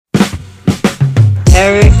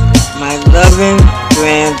Eric, my loving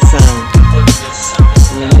grandson.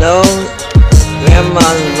 You know, Grandma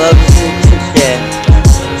loves you to death.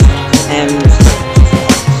 And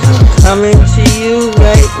I'm coming to you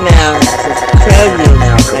right now to tell you,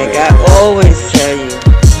 like I always tell you,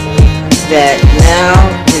 that now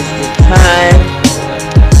is the time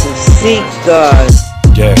to seek God.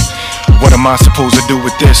 Yeah. What am I supposed to do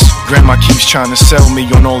with this? Grandma keeps trying to sell me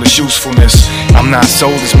on all its usefulness. I'm not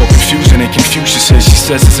sold, it's more confusing than Confucius is. She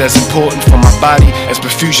says it's as important for my body as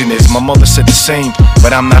perfusion is. My mother said the same,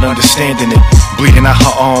 but I'm not understanding it. Bleeding out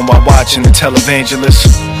her arm while watching the televangelist.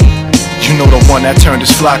 You know the one that turned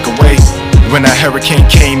his flock away when that hurricane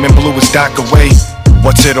came and blew his dock away.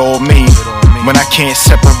 What's it all mean? When I can't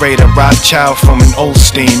separate a Rothschild from an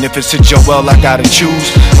Osteen. If it's a Joel I gotta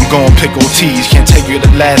choose, I'm gon' pick OTs. Can't tell you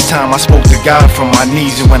the last time I spoke to God from my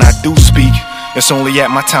knees. And when I do speak, it's only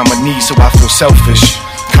at my time of need. So I feel selfish,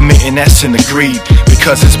 committing that sin to greed.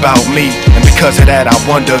 Because it's about me, and because of that I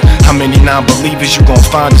wonder how many non-believers you gon'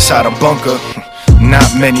 find inside a bunker. Not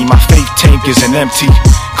many, my faith tank isn't empty.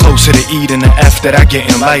 Closer to E than the F that I get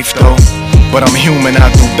in life though. But I'm human,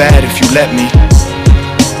 I'll do bad if you let me,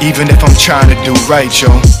 even if I'm trying to do right, yo.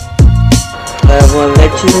 I want to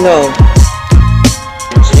let you know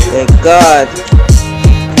that God's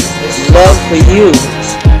love for you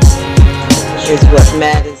is what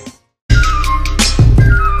matters.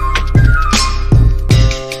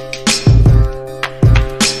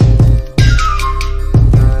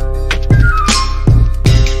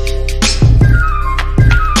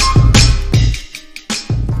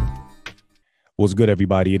 What's good,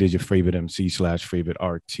 everybody? It is your favorite MC / favorite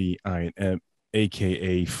RTIM,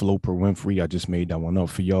 aka Floper Winfrey. I just made that one up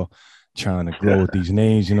for y'all, trying to grow with these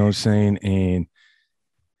names, you know what I'm saying? And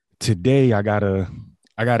today I got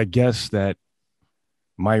a guess that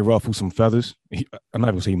might ruffle some feathers. I'm not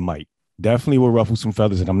gonna say might, definitely will ruffle some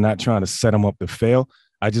feathers, and I'm not trying to set him up to fail.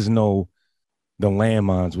 I just know the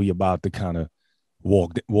landmines we about to kind of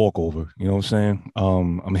walk over. You know what I'm saying?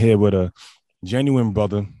 I'm here with a genuine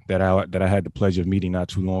brother that I had the pleasure of meeting not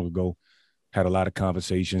too long ago. Had a lot of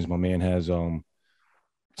conversations. My man has some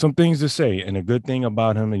things to say, and a good thing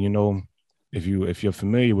about him, and you know, if you're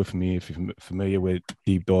familiar with me, if you're familiar with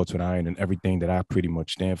Deep Thoughts with Iron and everything that I pretty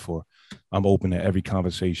much stand for, I'm open to every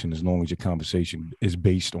conversation as long as your conversation is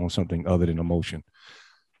based on something other than emotion.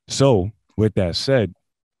 So with that said,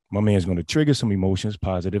 my man's going to trigger some emotions,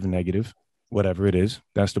 positive, negative, whatever it is.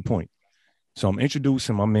 That's the point. So I'm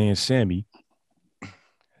introducing my man Sammy.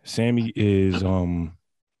 Sammy is, you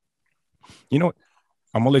know,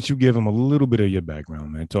 I'm gonna let you give him a little bit of your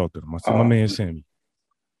background, man. Talk to him. I said, my man Sammy.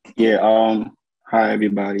 Yeah. Hi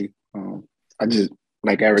everybody. I just,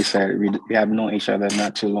 like Eric said, we have known each other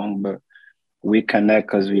not too long, but we connect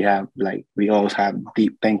because we always have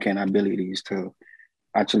deep thinking abilities to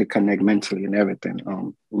actually connect mentally and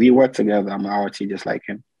everything. We work together. I'm an RT just like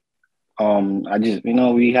him. I just,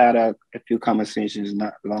 we had a few conversations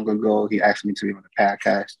not long ago. He asked me to be on the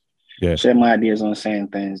podcast, share my ideas on saying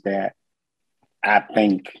things that I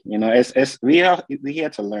think, we here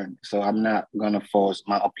to learn. So I'm not gonna force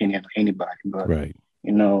my opinion on anybody. But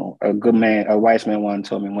a good man, a wise man once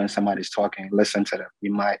told me, when somebody's talking, listen to them.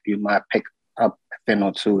 You might pick up a thing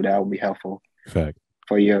or two that will be helpful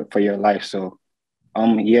for your life. So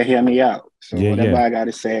hear me out. So whatever I got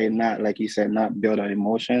to say, not like you said, not build on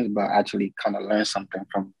emotions, but actually kind of learn something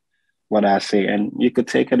from what I say. And you could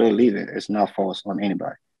take it or leave it. It's not forced on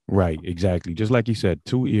anybody. Right, exactly. Just like you said,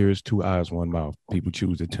 2 ears, 2 eyes, 1 mouth. People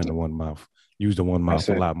choose to tend to 1 mouth, use the 1 mouth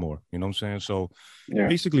a lot more. You know what I'm saying? So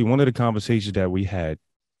basically one of the conversations that we had,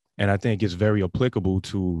 and I think it's very applicable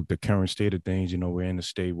to the current state of things, we're in a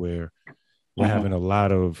state where we're having a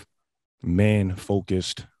lot of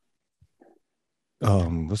man-focused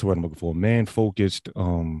what's the word I'm looking for? Man-focused,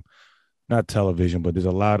 not television, but there's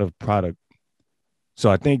a lot of product.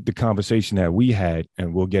 So I think the conversation that we had,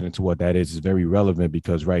 and we'll get into what that is very relevant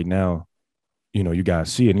because right now, you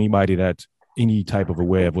guys see it. Anybody that's any type of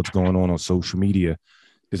aware of what's going on social media,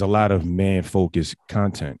 there's a lot of man-focused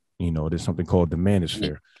content. There's something called the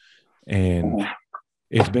manosphere. And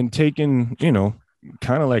it's been taken,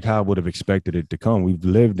 kind of like how I would have expected it to come. We've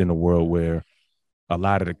lived in a world where a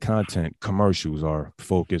lot of the content commercials are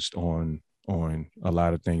focused on a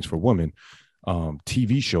lot of things for women.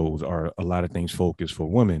 TV shows are a lot of things focused for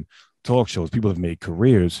women. Talk shows, people have made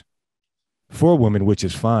careers for women, which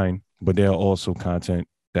is fine, but there are also content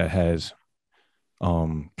that has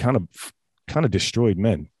kind of destroyed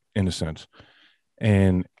men in a sense.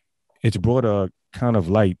 And it's brought a kind of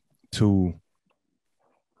light to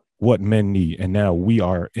what men need. And now we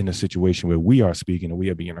are in a situation where we are speaking and we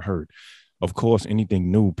are being heard. of course,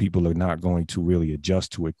 anything new, people are not going to really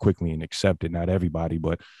adjust to it quickly and accept it. Not everybody,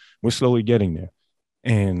 but we're slowly getting there.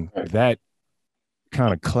 And that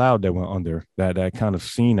kind of cloud that we're under, that kind of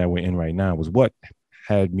scene that we're in right now, was what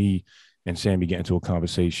had me and Sammy get into a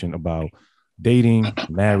conversation about dating,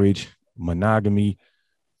 marriage, monogamy,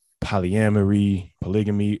 polyamory,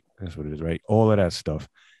 polygamy. That's what it is, right? All of that stuff.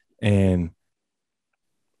 And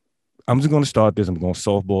I'm just going to start this. I'm going to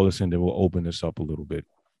softball this and then we'll open this up a little bit.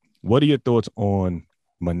 What are your thoughts on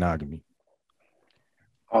monogamy?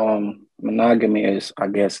 Monogamy is, I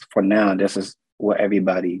guess, for now, this is what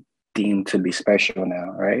everybody deemed to be special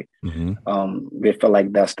now, right? Mm-hmm. We feel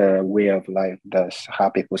like that's the way of life. That's how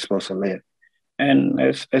people are supposed to live. And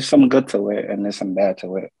there's some good to it and there's some bad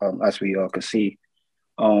to it, as we all can see.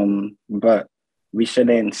 But we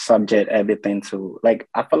shouldn't subject everything to, like,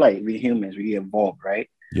 I feel like we humans, we evolve, right?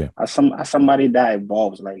 Yeah. As somebody that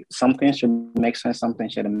evolves, like something should make sense, something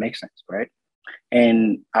shouldn't make sense, right?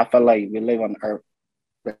 And I feel like we live on Earth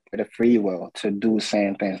with a free will to do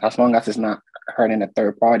certain things. As long as it's not hurting a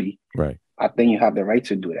third party, right? I think you have the right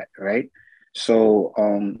to do that, right? So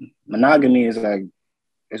monogamy is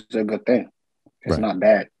it's a good thing. It's not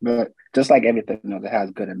bad. But just like everything, it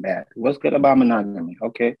has good and bad. What's good about monogamy?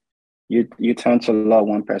 Okay. You turn to love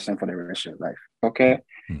one person for the rest of your life. Okay.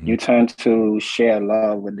 Mm-hmm. You turn to share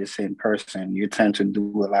love with the same person. You tend to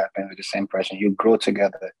do a lot of things with the same person. You grow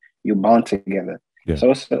together. You bond together. Yeah.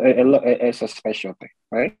 So it's a special thing,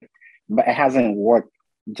 right? But it hasn't worked.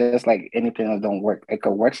 Just like anything else don't work. It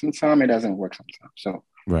could work sometimes, it doesn't work sometimes. So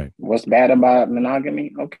what's bad about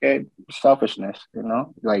monogamy? Okay, selfishness,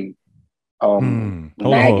 like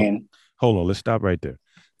nagging. Hold on, let's stop right there.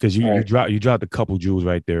 Because you dropped a couple jewels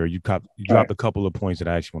right there. You dropped a couple of points that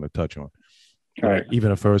I actually want to touch on. Right.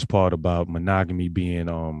 Even the first part about monogamy being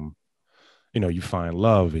you find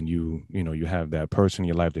love and you have that person in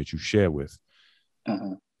your life that you share with.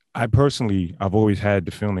 Uh-huh. I've always had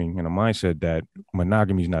the feeling and a mindset that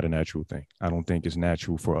monogamy is not a natural thing. I don't think it's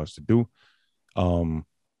natural for us to do.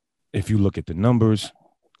 If you look at the numbers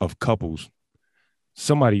of couples,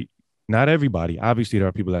 not everybody, obviously there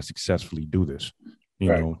are people that successfully do this,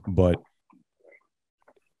 but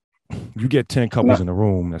you get 10 couples in a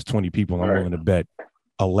room, that's 20 people. I'm willing to bet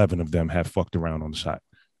 11 of them have fucked around on the side,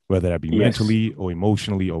 whether that be mentally or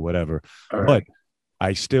emotionally or whatever. But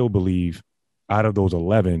I still believe out of those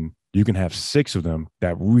 11, you can have 6 of them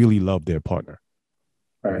that really love their partner,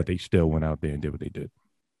 but they still went out there and did what they did.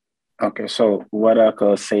 Okay, so what I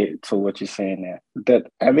could say to what you're saying there, that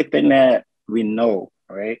everything that we know,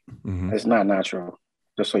 right, is not natural,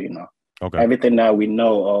 just so you know. Okay. Everything that we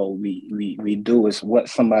know or we do is what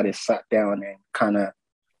somebody sat down and kind of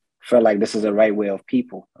felt like this is the right way of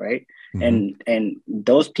people, right? Mm-hmm. And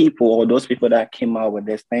those people that came out with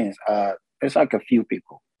these things, it's like a few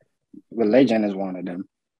people. Religion is one of them.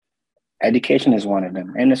 Education is one of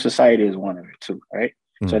them. And the society is one of it too, right?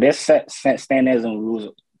 Mm. So there's set standards and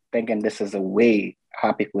rules thinking this is a way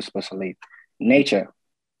how people are supposed to live. Nature,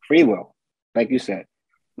 free will, like you said.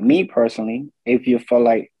 Me personally, if you feel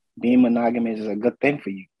like being monogamous is a good thing for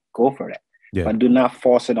you, go for that. Yeah. But do not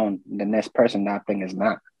force it on the next person that thing is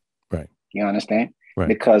not. Right. You understand? Right.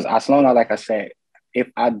 Because as long as, like I said, if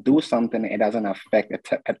I do something, it doesn't affect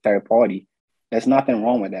a third party, there's nothing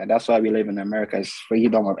wrong with that. That's why we live in America, is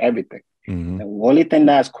freedom of everything. Mm-hmm. The only thing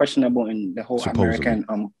that's questionable in the whole American,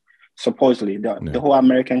 the whole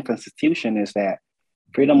American Constitution is that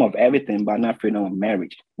freedom of everything, but not freedom of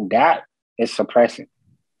marriage. That is suppressing.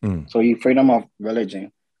 So you freedom of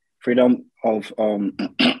religion, freedom of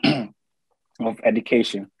of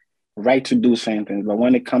education, right to do certain things. But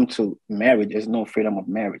when it comes to marriage, there's no freedom of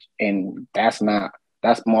marriage. And that's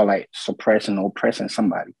more like suppressing or oppressing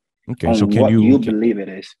somebody. Okay, so you believe it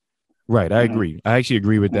is. Right, I agree. I actually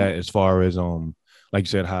agree with that as far as like you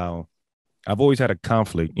said, how I've always had a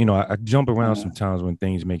conflict. I jump around sometimes when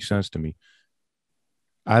things make sense to me.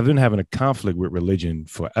 I've been having a conflict with religion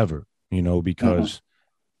forever, because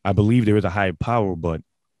I believe there is a higher power, but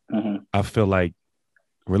I feel like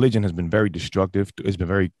religion has been very destructive. It's been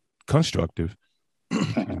very constructive.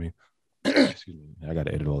 Excuse me. Excuse me. I got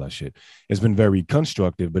to edit all that shit. It's been very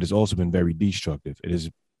constructive, but it's also been very destructive. It has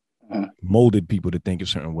molded people to think a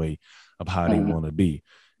certain way of how they want to be.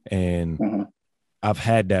 And I've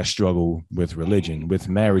had that struggle with religion, with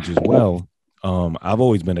marriage as well. I've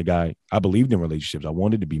always been a guy, I believed in relationships. I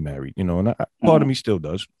wanted to be married, and part of me still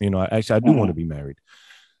does. I do want to be married.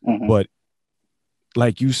 But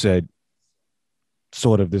like you said,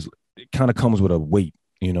 sort of this, it kind of comes with a weight,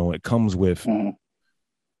 it comes with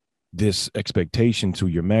this expectation to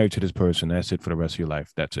you're married to this person. That's it for the rest of your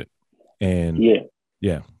life. That's it. And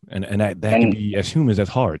and that can be, as humans, that's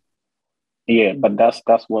hard. Yeah, but that's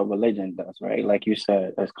what religion does, right? Like you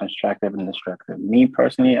said, it's constructive and destructive. Me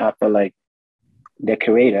personally, I feel like the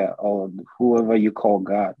creator or whoever you call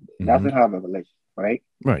God Mm-hmm. doesn't have a religion, right?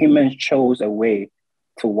 Right. Humans chose a way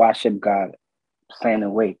to worship God, saying a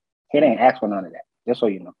way. He didn't ask for none of that, just so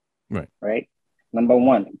you know, Right. right? Number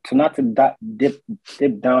one, to not to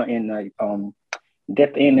dip down in like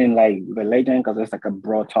dip in like religion because it's like a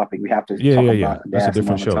broad topic. We have to talk Yeah. about That's a that some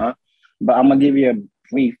different other show. time. But I'm gonna give you a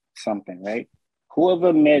brief something, right?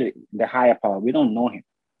 Whoever made the higher power, we don't know him,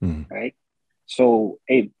 Mm-hmm. right? So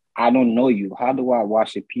if I don't know you, how do I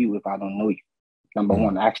worship you if I don't know you? Number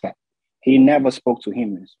one, ask that. He never spoke to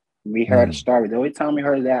humans. We heard a Mm-hmm. story. The only time we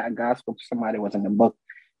heard that God spoke to somebody was in the book.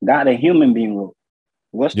 That a human being wrote.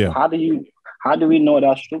 Yeah. How do we know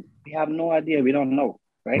that's true? We have no idea. We don't know,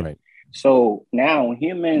 right? Right. So now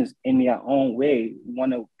humans in their own way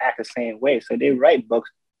want to act the same way. So they write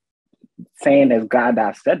books saying as God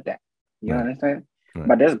that said that. You Right. understand? Right.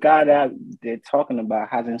 But this God that they're talking about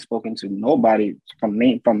hasn't spoken to nobody from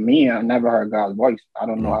me. From me, I never heard God's voice. I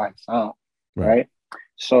don't know how it sounds, right?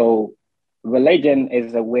 So religion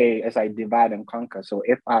is a way, it's like divide and conquer. So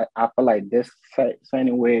if I feel like this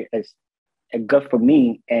certain way is good for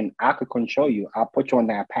me and I could control you, I'll put you on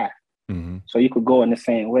that path. Mm-hmm. So you could go in the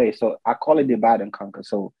same way. So I call it divide and conquer.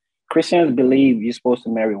 So Christians believe you're supposed to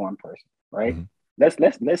marry one person, right? Mm-hmm.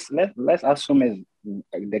 Let's assume as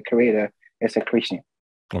the creator is a Christian.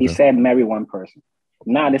 He Okay. said marry one person.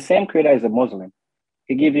 Now the same creator is a Muslim.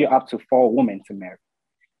 He gives you up to 4 women to marry.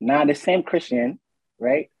 Now the same Christian,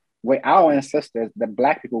 right? Where our ancestors, the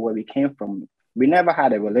black people where we came from, we never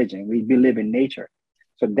had a religion. We believe in nature.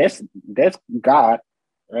 So this God,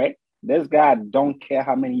 right? This God don't care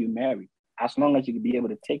how many you marry, as long as you can be able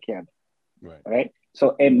to take care of them, right?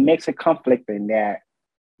 So it makes a conflict in that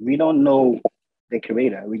we don't know the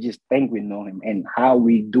creator. We just think we know him, and how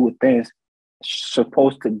we do things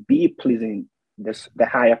supposed to be pleasing the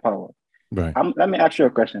higher power. Right. Let me ask you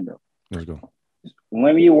a question though. Let's go.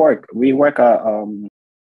 When we work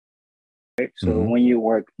right? So when you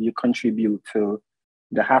work, you contribute to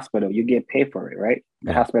the hospital. You get paid for it, right?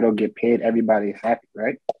 The hospital get paid. Everybody is happy,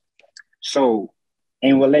 right? So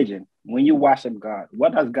in religion, when you worship God,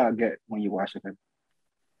 what does God get when you worship him?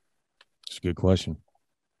 It's a good question.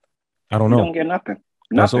 I don't You know. don't get nothing.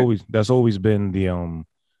 That's always been the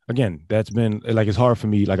again, that's been like, it's hard for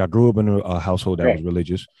me. Like, I grew up in a household that was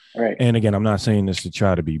religious. Right. And again, I'm not saying this to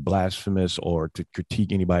try to be blasphemous or to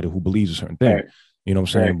critique anybody who believes a certain thing. Right. You know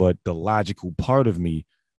what I'm saying? But the logical part of me,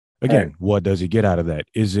 again, what does he get out of that?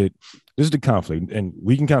 This is the conflict. And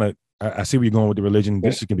we can kind of, I see where you're going with the religion.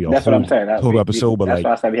 This can be a whole episode, but that's like,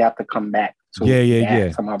 why I said we have to come back to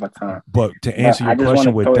that some other time. But to answer your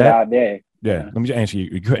question with that, out there. Let me just answer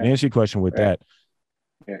you. Answer your question with that.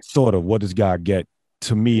 Sort of, what does God get?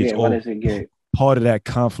 To me, it's what does he get? Part of that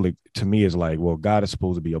conflict to me is like, well, God is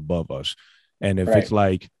supposed to be above us. And if it's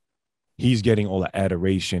like he's getting all the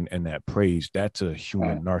adoration and that praise, that's a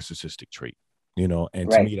human narcissistic trait, you know? And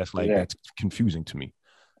to me, that's like, that's confusing to me,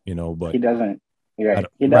 you know, but he doesn't,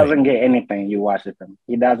 he doesn't get anything you worship him.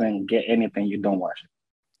 He doesn't get anything you don't worship.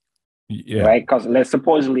 Yeah. Right? Because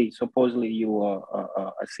supposedly you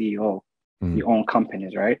are a CEO, you own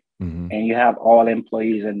companies, right? And you have all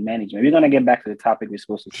employees and management. We're gonna get back to the topic we're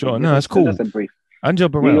supposed to. Sure, no, that's cool. That's a brief. I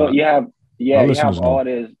jump around. You have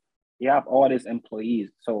all these employees.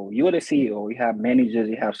 So you're the CEO. You have managers.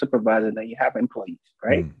 You have supervisors. Then you have employees,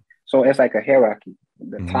 right? So it's like a hierarchy: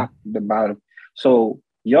 the top, the bottom. So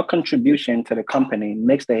your contribution to the company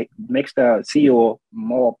makes the CEO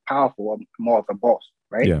more powerful, more of a boss,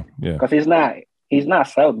 right? Yeah. Because he's not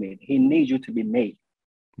self-made. He needs you to be made.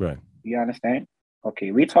 Right. You understand?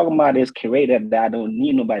 Okay, we talking about this creator that don't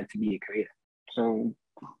need nobody to be a creator. So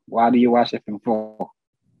why do you worship him for?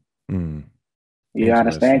 You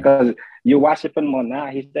understand? Because you worship him or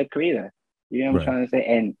not, he's the creator. You know what I'm trying to say?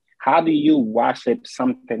 And how do you worship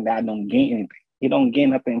something that don't gain anything? He don't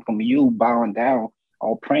gain nothing from you bowing down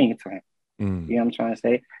or praying to him. You know what I'm trying to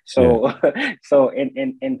say? So so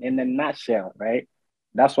in a nutshell, right?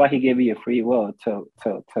 That's why he gave you a free will to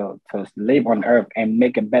live on earth and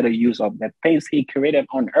make a better use of the things he created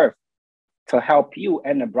on earth to help you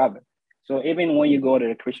and the brother. So even when you go to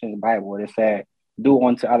the Christian Bible, they say, do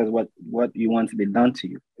unto others what you want to be done to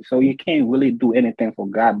you. So you can't really do anything for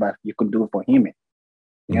God, but you could do it for him.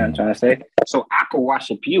 You know what I'm trying to say? So I could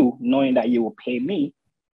worship you knowing that you will pay me,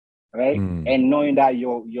 right? And knowing that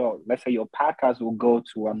your let's say your podcast will go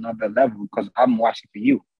to another level because I'm worshiping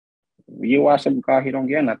you. You worship God, he don't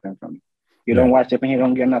get nothing from you. You don't worship him, he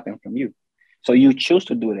don't get nothing from you. So you choose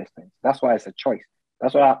to do this thing. That's why it's a choice.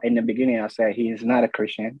 That's why in the beginning I said he is not a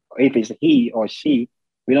Christian. If it's he or she,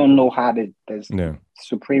 We don't know how the Yeah.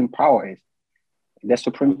 supreme power is. The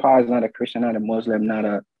supreme power is not a Christian, not a Muslim, not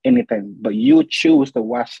a anything. But you choose to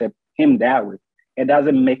worship him that way. It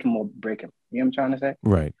doesn't make him or break him. You know what I'm trying to say?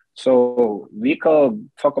 Right. So we could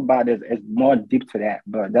talk about it. It's more deep to that,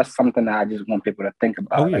 but that's something that I just want people to think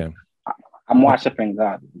about. Oh, yeah. Like, I'm worshiping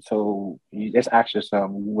God. So you just ask yourself,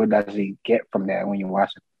 what does he get from that when you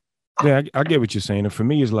worship? Yeah, I get what you're saying. And for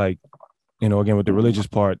me, it's like, you know, again, with the religious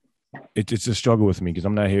part, it's a struggle with me because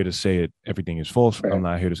I'm not here to say everything is false. Right. I'm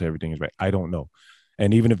not here to say everything is right. I don't know.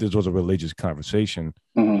 And even if this was a religious conversation,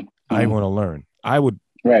 I want to learn. I would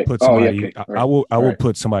put somebody, I will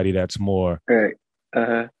put somebody that's more,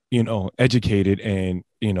 you know, educated and,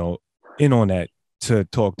 you know, in on that to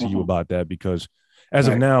talk to you about that, because as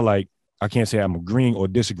of now, like, I can't say I'm agreeing or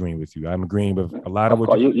disagreeing with you. I'm agreeing with a lot of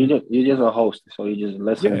what you're just a host, so you just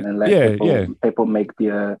listen and let people make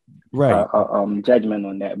the judgment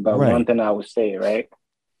on that. But one thing I would say, right?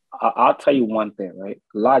 I'll tell you one thing, right?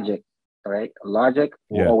 Logic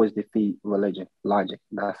will always defeat religion. Logic,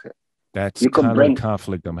 that's it. That's kind of the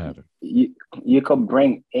conflict I'm having. You could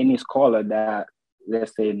bring any scholar that,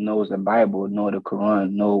 let's say, knows the Bible, know the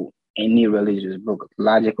Quran, know any religious book.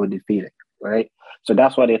 Logic will defeat it, right? So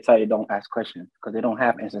that's why they tell you don't ask questions, because they don't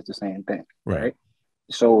have answers to the same thing, right?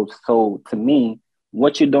 So to me,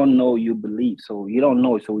 what you don't know, you believe. So you don't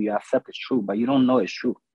know, so you accept it's true, but you don't know it's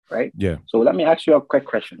true, right? Yeah. So let me ask you a quick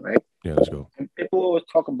question, right? Yeah, let's go. And people always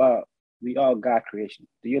talk about we all God creation.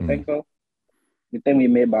 Do you think so? You think we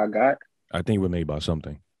made by God? I think we're made by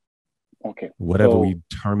something. Okay. Whatever we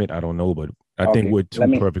term it, I don't know, but I think we're too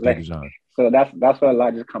perfectly designed. So that's where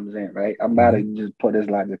logic comes in, right? I'm about to just put this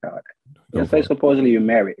logic out. You say supposedly you're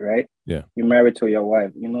married, right? Yeah. You're married to your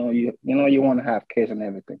wife. You want to have kids and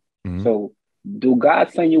everything. So do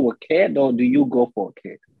God send you a kid, or do you go for a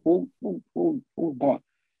kid? Who born?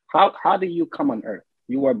 How do you come on earth?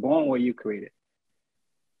 You were born or you created?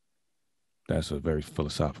 That's a very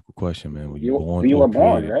philosophical question, man. Were you were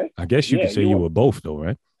born, right? I guess you could say you were both, though,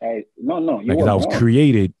 right? No. Like, I was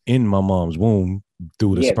created in my mom's womb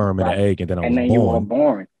through the sperm and the egg, and then I was born. You were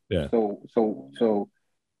born. Yeah.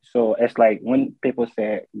 So it's like when people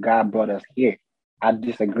say God brought us here, I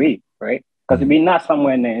disagree, right? Because if we're not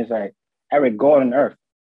somewhere in there, it's like, Eric, go on earth,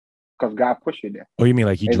 because God pushed you there. Oh, you mean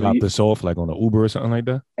like he dropped us off like on an Uber or something like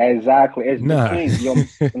that? Exactly. It's between your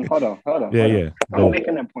hold on. Yeah. I'm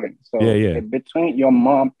making a point. So it's between your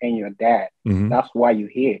mom and your dad. That's why you're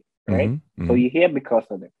here, right? So you're here because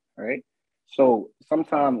of it, right? So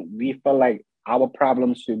sometimes we feel like our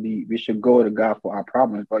problems we should go to God for our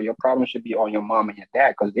problems, but your problems should be on your mom and your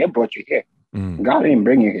dad, because they brought you here. God didn't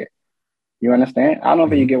bring you here. You understand? I don't know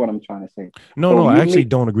if you get what I'm trying to say. No, I actually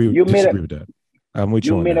don't disagree with that. I'm with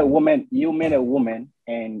you on that. You met a woman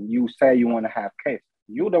and you say you want to have kids.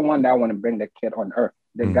 You're the one that want to bring the kid on earth.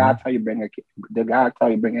 Did God tell you bring a kid? Did God tell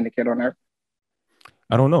you bringing the kid on earth?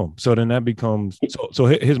 I don't know. So then that becomes so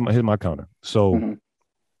here's my counter. So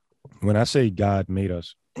when I say God made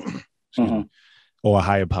us, excuse me, or a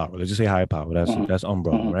higher power, let's just say higher power. That's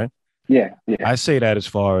umbrella, right? Yeah. I say that as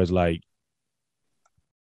far as like,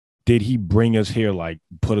 did he bring us here, like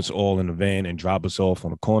put us all in a van and drop us off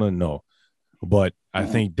on the corner? No. But I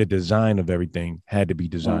think the design of everything had to be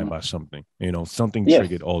designed by something. You know, something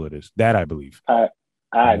triggered all of this. That I believe. I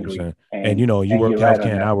agree. And you know, you work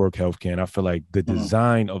healthcare, and I work healthcare, and I feel like the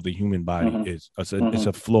design of the human body is it's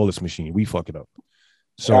a flawless machine. We fuck it up.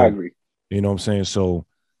 So I agree. You know what I'm saying? So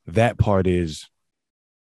that part is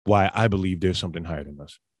why I believe there's something higher than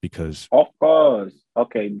us. Because of course.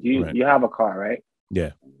 Okay. You have a car, right?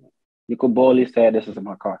 Yeah. You could boldly say this is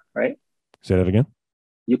my car, right? Say that again.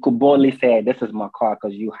 You could boldly say this is my car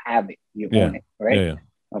because you have it. You own it, right? Yeah.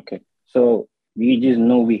 Okay. So we just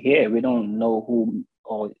know we're here. We don't know who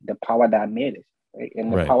or the power that made it. Right?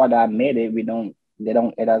 And the power that made it,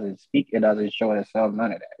 it doesn't speak, it doesn't show itself,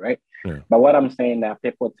 none of that, right? Yeah. But what I'm saying that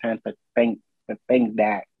people tend to think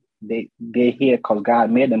that they're here because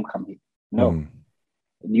God made them come here. No.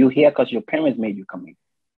 You here because your parents made you come here.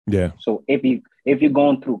 Yeah. So if you're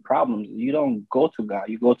going through problems, you don't go to God.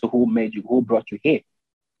 You go to who made you, who brought you here.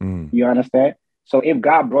 You understand? So if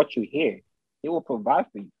God brought you here, He will provide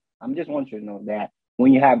for you. I just want you to know that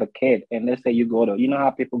when you have a kid, and let's say you go to, you know how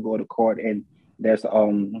people go to court and there's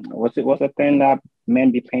what's the thing that men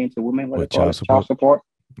be paying to women? What child support? Child support.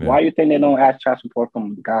 Yeah. Why you think they don't ask child support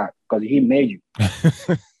from God? Because He made you.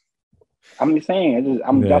 I'm just saying.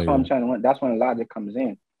 That's what I'm trying to. That's when logic comes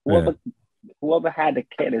in. Whoever had the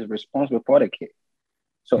kid is responsible for the kid.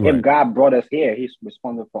 So if God brought us here, He's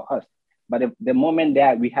responsible for us. But if the moment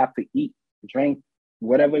that we have to eat, drink,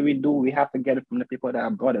 whatever we do, we have to get it from the people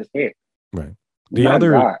that brought us here. Right. The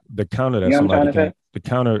counter that The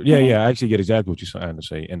counter, yeah, I actually get exactly what you're trying to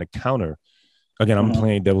say. And the counter, again, I'm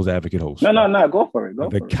playing devil's advocate host. No, go for it.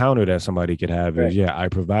 The counter that somebody could have is, I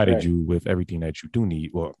provided you with everything that you do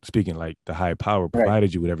need. Well, speaking like the high power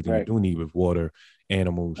provided you with everything you do need with water,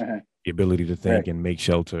 animals, the ability to think and make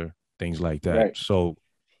shelter, things like that. So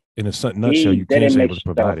in a nutshell, you can't say it was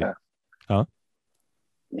provided. Huh?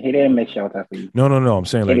 He didn't make shelter for you. No. I'm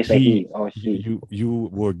saying like you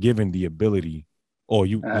were given the ability, or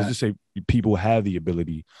let's just say people have the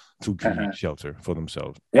ability to create shelter for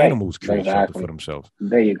themselves. Animals create shelter for themselves.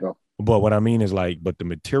 There you go. But what I mean is like, but the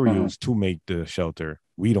materials to make the shelter,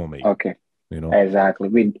 we don't make. Okay. You know? Exactly.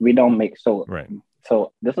 We don't make. So,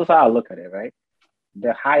 so this is how I look at it, right?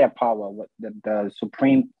 The higher power, the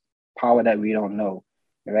supreme power that we don't know,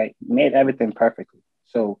 right, made everything perfectly.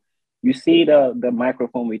 So you see the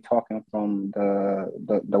microphone we're talking from,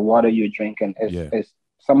 the water you're drinking is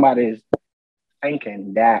somebody's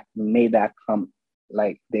thinking that made that come,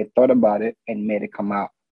 like they thought about it and made it come out.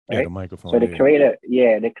 Right? Yeah, the microphone. So the creator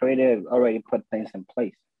already put things in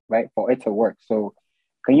place, right, for it to work. So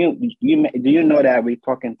do you know that we're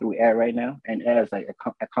talking through air right now, and air is like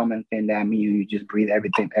a common thing that you just breathe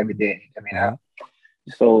everything every day. I mean,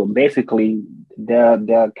 so basically,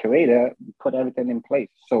 the creator put everything in place.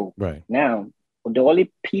 So now, the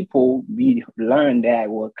only people we learned that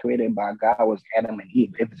were created by God was Adam and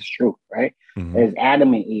Eve, if it's true, right? It's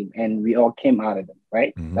Adam and Eve, and we all came out of them,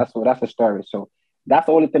 right? That's the story. So that's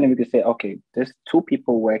the only thing that we could say. Okay, there's two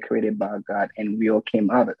people were created by God, and we all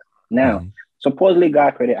came out of them. Now, supposedly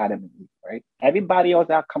God created Adam and Eve, right? Everybody else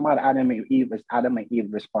that come out of Adam and Eve is Adam and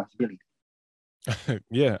Eve's responsibility.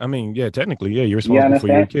 Technically, you're responsible for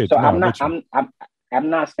your kids. So I'm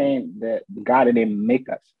not saying that God didn't make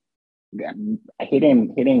us. He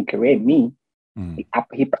didn't create me.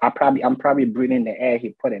 I'm probably breathing the air he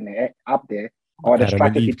put in the air up there, or the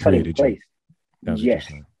structures he put in place.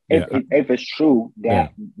 Yes. If it's true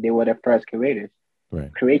that they were the first creators,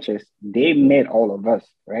 they made all of us,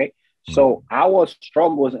 right? So our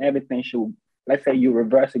struggles and everything should, let's say you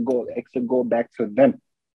reverse it, it should go back to them.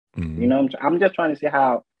 You know, I'm just trying to see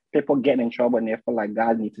how people get in trouble and they feel like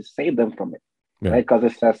God needs to save them from it, right? Because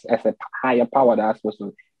it's a higher power that's supposed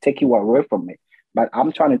to take you away from it. But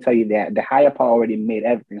I'm trying to tell you that the higher power already made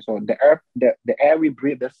everything. So the earth, the air we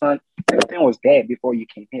breathe, the sun, everything was there before you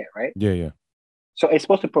came here, right? Yeah. So it's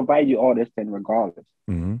supposed to provide you all this thing regardless.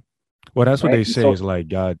 Well, that's what they say is like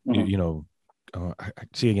God, you know, I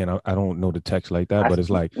see again, I don't know the text like that, but it's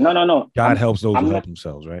like no. God helps those who help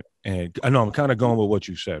themselves, right? And I know I'm kind of going with what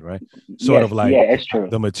you said, right? Sort of like it's true.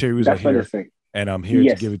 The materials are here, and I'm here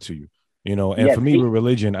to give it to you. You know, and for me with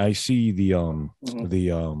religion, I see the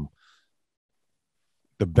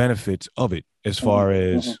benefits of it as far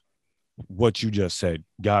as what you just said.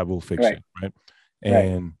 God will fix it, right?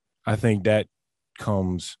 And I think that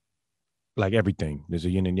comes like everything. There's a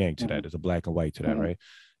yin and yang to that. There's a black and white to that, right?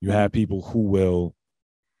 You have people who will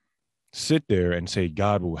sit there and say,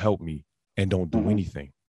 God will help me, and don't do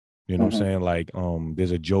anything. You know what I'm saying? Like,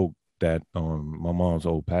 there's a joke that my mom's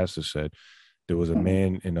old pastor said. There was a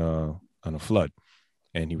man on a flood,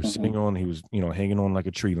 and he was sitting on, he was, you know, hanging on like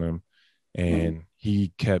a tree limb, and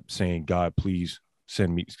he kept saying, God, please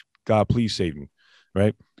send me, God, please save me,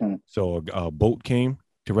 right? So a boat came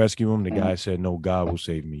to rescue him. The guy said, no, God will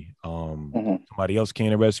save me. Somebody else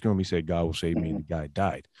came to rescue him. He said, God will save me. And the guy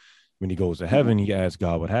died. When he goes to heaven, he asked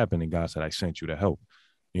God what happened, and God said, I sent you to help.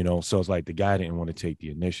 You know, so it's like the guy didn't want to take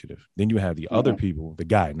the initiative. Then you have the other people, the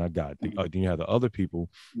guy, not God. Then you have the other people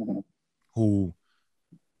who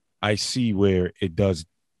I see where it does,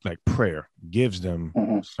 like prayer gives them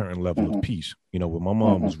a certain level of peace. You know, when my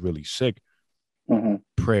mom was really sick,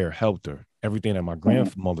 prayer helped her. Everything that my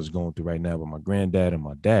grandmother's going through right now with my granddad and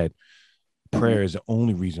my dad, prayer is the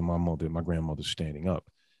only reason my grandmother's standing up.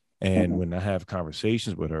 And when I have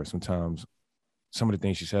conversations with her, sometimes some of the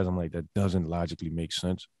things she says, I'm like, that doesn't logically make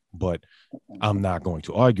sense, but I'm not going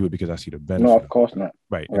to argue it because I see the benefit. No, of course not.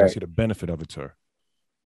 Right. And I see the benefit of it to her.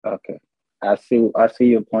 Okay. I see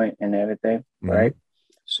your point and everything, right?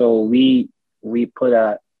 So we put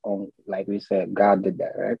out on, like we said, God did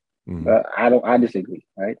that, right? But I disagree,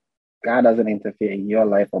 right? God doesn't interfere in your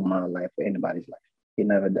life or my life or anybody's life. He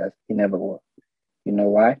never does. He never will. You know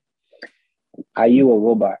why? Are you a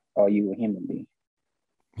robot or are you a human being?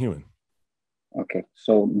 Human. Okay.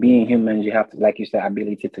 So being human, you have to, like you said,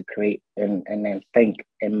 ability to create and then think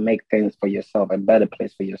and make things for yourself, a better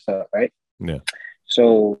place for yourself, right? Yeah.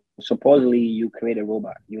 So supposedly you create a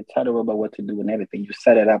robot. You tell the robot what to do and everything. You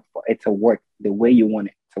set it up for it to work the way you want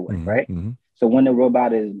it to work, right? So when the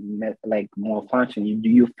robot is like more function,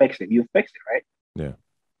 you fix it. You fix it, right? Yeah.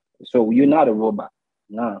 So you're not a robot.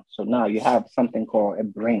 No. So now you have something called a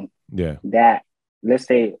brain Yeah. that, let's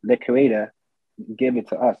say, the creator give it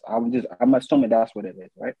to us. I'm assuming that's what it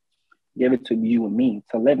is, right? Give it to you and me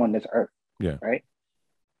to live on this earth. Yeah. Right.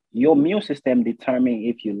 Your immune system determine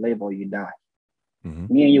if you live or you die.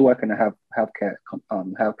 Mm-hmm. Me and you work in the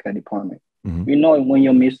healthcare department. Mm-hmm. You know, when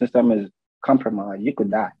your immune system is compromised, you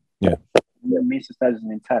could die. Yeah. Your immune system is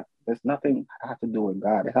intact. There's nothing have to do with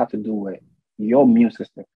God. It has to do with your immune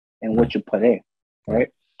system and what you put in. Right.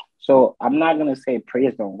 So I'm not gonna say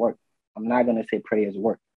prayers don't work. I'm not gonna say prayers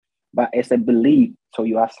work, but it's a belief. So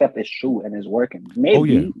you accept it's true and it's working.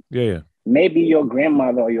 Maybe, maybe your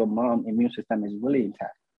grandmother or your mom immune system is really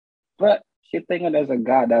intact, but she thinking there's a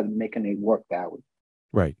God that's making it work that way.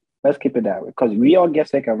 Right. Let's keep it that way because we all get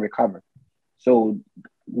sick and recover. So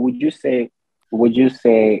would you say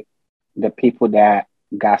the people that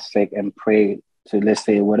got sick and prayed to, let's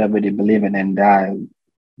say, whatever they believe in and died,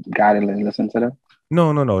 God didn't listen to them?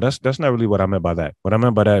 No. That's not really what I meant by that. What I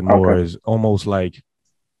meant by that more is almost like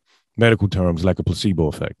medical terms, like a placebo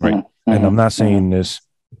effect, right? Mm-hmm. And I'm not saying this.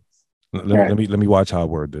 Let me watch how I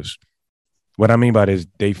word this. What I mean by this,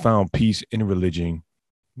 they found peace in religion,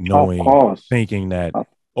 knowing, thinking that,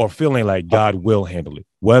 or feeling like God will handle it,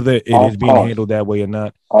 whether it is being handled that way or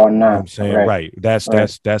not. Or not. You know I'm saying, right. That's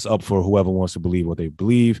up for whoever wants to believe what they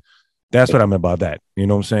believe. That's what I meant by that. You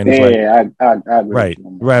know what I'm saying? It's I agree.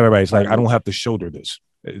 Right. It's like I don't have to shoulder this.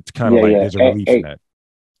 It's kind of like there's a relief in that.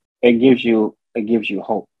 It gives you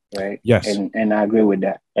hope, right? Yes. And I agree with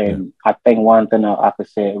that. And I think one thing I could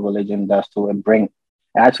say religion does too, it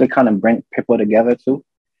actually kind of bring people together too.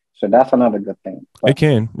 So that's another good thing. But, it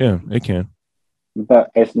can.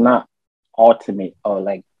 But it's not ultimate or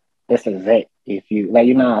like this is it. If you like,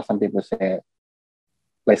 you know how some people say,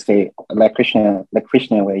 let's say, like Christian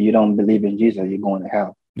way, you don't believe in Jesus, you're going to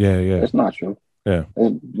hell. Yeah. It's not true. Yeah.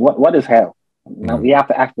 What is hell? Now we have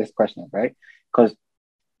to ask this question, right? Because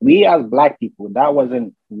we as Black people, that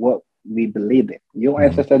wasn't what we believed in. Your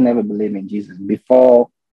ancestors never believed in Jesus before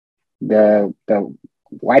the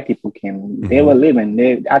white people came. They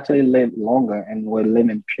actually lived longer and were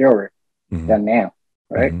living purer than now,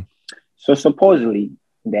 right? So supposedly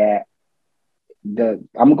that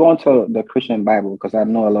I'm going to the Christian Bible because I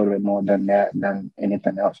know a little bit more than that than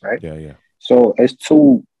anything else, right? Yeah. So it's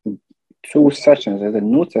two sections. There's a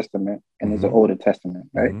New Testament and there's an Old Testament,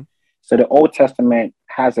 right? So the Old Testament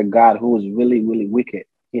has a God who is really, really wicked.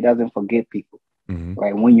 He doesn't forgive people.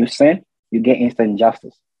 Like when you sin, you get instant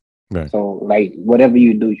justice. Right. So like whatever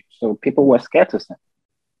you do, so people were scared to sin.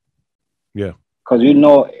 Yeah. Because you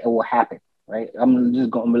know it will happen, right? I'm just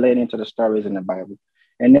going to relate into the stories in the Bible.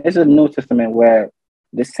 And there's a New Testament where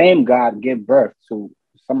the same God gave birth to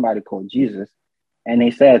somebody called Jesus. And he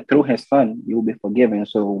said, through his son, you'll be forgiven.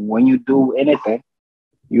 So when you do anything,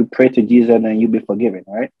 you pray to Jesus and you'll be forgiven,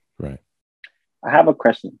 right? Right. I have a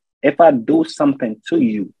question. If I do something to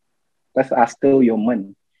you, let's say I steal your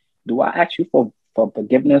money, do I ask you for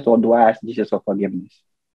forgiveness or do I ask Jesus for forgiveness?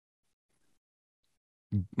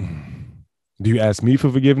 Do you ask me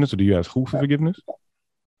for forgiveness or do you ask who for forgiveness?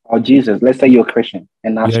 Or Jesus, let's say you're a Christian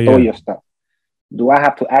and I stole your stuff. Do I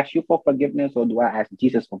have to ask you for forgiveness or do I ask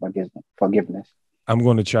Jesus for forgiveness? I'm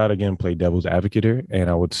going to try to again play devil's advocate here. And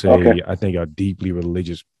I would say, I think a deeply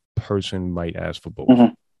religious person might ask for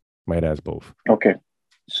both. Might ask both. Okay.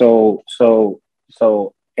 So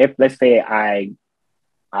if let's say I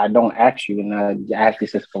don't ask you and I ask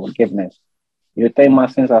Jesus for forgiveness, you think my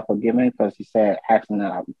sins are forgiven? Because he said, ask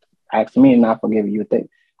me and I forgive you. Think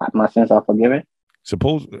my sins are forgiven?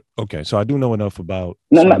 Okay, so I do know enough about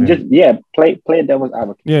play devil's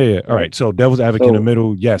advocate. Yeah. All right. So devil's advocate in the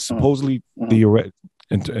middle, yes. Supposedly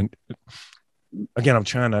and again, I'm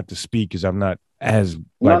trying not to speak because I'm not as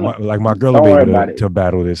my girl will be able to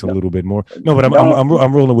battle this a little bit more. No, but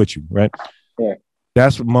I'm rolling with you, right? Yeah.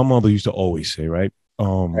 That's what my mother used to always say, right?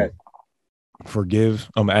 Ask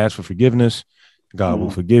for forgiveness. God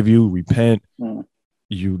will forgive you. Repent.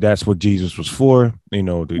 That's what Jesus was for. You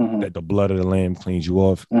know, that the blood of the Lamb cleans you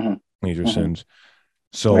off, cleans your sins.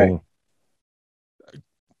 So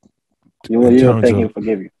you don't think he'll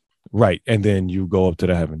forgive you. Right. And then you go up to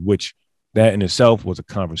the heaven, which that in itself was a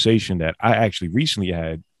conversation that I actually recently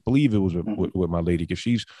had. I believe it was with my lady, because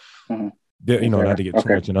she's you know, not to get too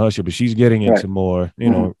much into us, but she's getting into more, you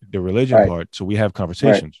know, the religion part. So we have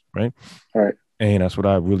conversations, right? And that's what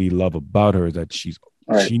I really love about her, is that she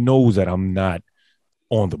knows that I'm not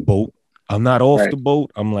on the boat. I'm not off the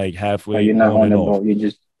boat. I'm like halfway. You're not on the boat. You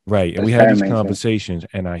just and we had these conversations,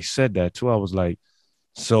 and I said that too. I was like,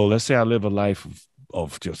 so let's say I live a life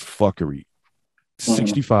of just fuckery,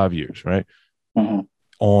 65 years, right?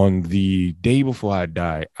 on the day before I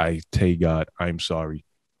die, I tell God, I'm sorry.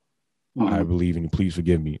 I believe in you. Please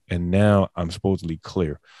forgive me. And now I'm supposedly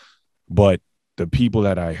clear. But the people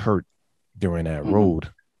that I hurt during that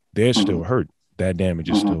road, they're still hurt. That damage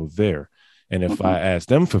is still there. And if I ask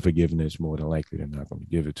them for forgiveness, more than likely they're not going to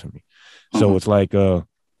give it to me. So it's like, I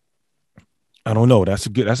don't know. That's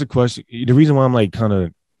a question. The reason why I'm like kind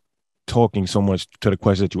of talking so much to the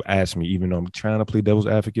question that you asked me, even though I'm trying to play devil's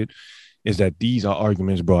advocate, is that these are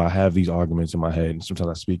arguments, bro. I have these arguments in my head, and sometimes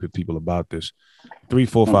I speak with people about this 3,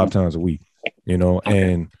 4, 5 times a week, you know.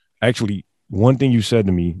 And actually, one thing you said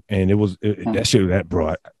to me, and that shit, that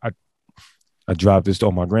bro, I dropped this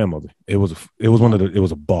to my grandmother. It was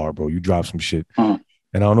a bar, bro. You dropped some shit, and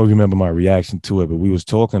I don't know if you remember my reaction to it, but we was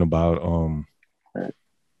talking about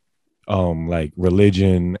like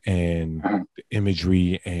religion and the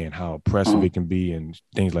imagery and how oppressive it can be and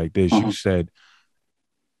things like this. You said,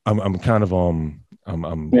 I'm kind of I'm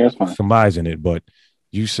surmising it, but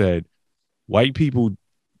you said white people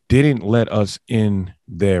didn't let us in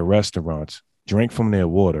their restaurants, drink from their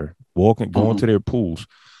water, going to their pools,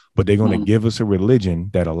 but they're going to give us a religion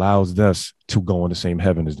that allows us to go in the same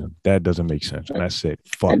heaven as them. That doesn't make sense. And I said,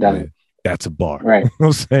 fuck, man, that's a bar. Right. You know what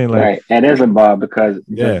I'm saying? Like, right. It is a bar because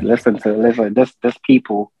listen, this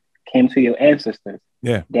people came to your ancestors.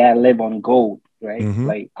 Yeah. That live on gold, right?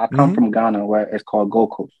 Like I come from Ghana where it's called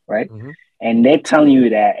Gold Coast, right? And they're telling you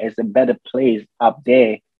that it's a better place up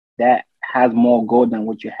there that has more gold than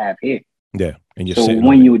what you have here. Yeah. And you're so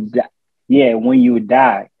when you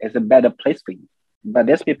die, it's a better place for you. But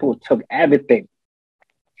these people took everything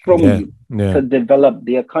from you to develop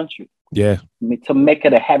their country. Yeah. To make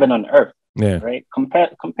it a heaven on earth. Yeah. Right. Compare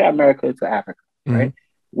America to Africa. Right.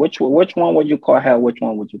 Which one would you call hell? Which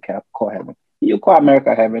one would you call heaven? You call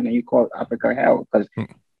America heaven and you call Africa hell, because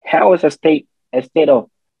hell is a state of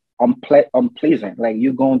unpleasant. Like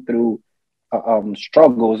you're going through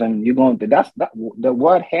struggles and you're going through the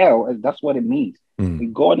word hell is that's what it means. You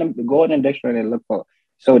go in the dictionary and look for.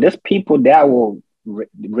 So there's people that will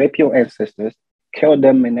rape your ancestors, kill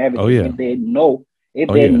them and everything. Oh, yeah. If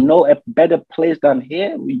they know a better place than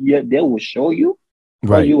here, they will show you.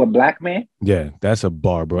 Right. You a black man? Yeah, that's a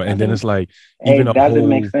bar, bro. And then it's like, even it doesn't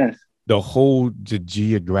make sense. The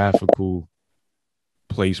geographical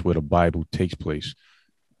place where the Bible takes place.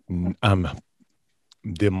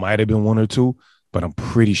 There might have been one or two, but I'm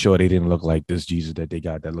pretty sure they didn't look like this Jesus that they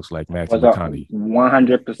got that looks like Matthew McConaughey.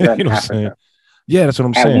 100% you know Africa. Yeah, that's what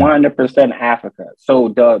I'm saying. 100% Africa. So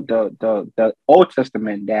the Old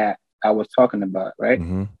Testament that I was talking about, right?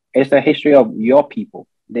 It's the history of your people.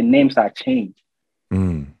 The names are changed.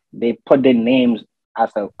 They put their names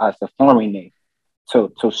as a foreign name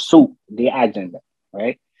to suit the agenda,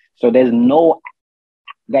 right? So there's no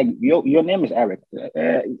like your name is Eric.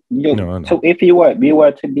 So if you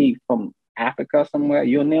were to be from Africa somewhere,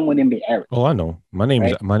 your name wouldn't be Eric. Oh, I know. My name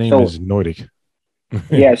is Nordic.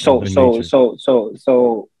 Yeah. So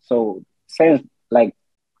since like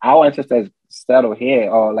our ancestors settled here,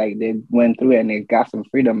 or like they went through and they got some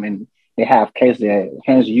freedom and they have kids there,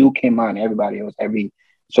 hence you came on, everybody else, every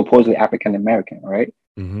supposedly African American, right?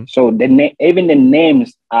 So even the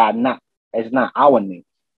names it's not our name,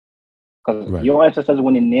 because your ancestors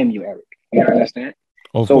wouldn't name you Eric. You understand?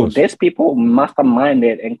 So these people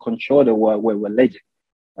masterminded and control the world with religion,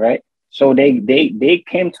 right? So they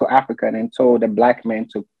came to Africa and told the black men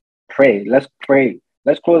to pray. Let's pray.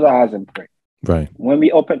 Let's close our eyes and pray. Right. When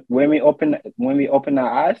we open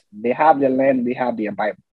our eyes, they have their land, we have their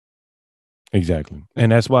Bible. Exactly.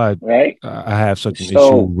 And that's why I have such an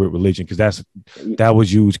issue with religion, because that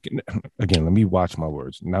was used. Again, let me watch my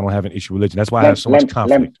words. And I don't have an issue with religion. That's why I have so much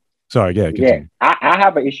conflict. Sorry, continue. I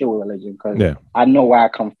have an issue with religion because I know where I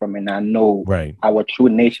come from, and I know our true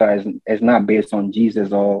nature is not based on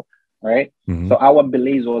Jesus or right. So our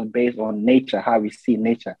beliefs was based on nature, how we see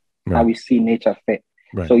nature, how we see nature fit.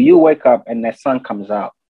 So you wake up and the sun comes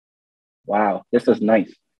out. Wow, this is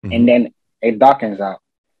nice. And then it darkens out.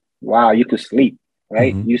 Wow, you could sleep,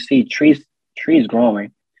 right? You see trees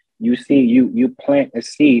growing. You see you plant a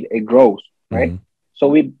seed, it grows, right? So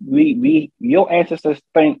we your ancestors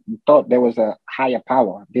thought there was a higher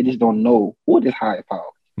power. They just don't know who this higher power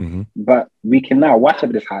is. But we cannot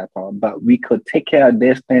worship this higher power, but we could take care of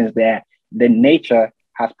these things that the nature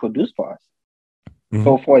has produced for us.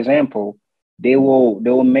 So for example, they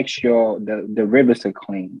will make sure the rivers are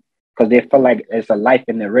clean because they feel like there's a life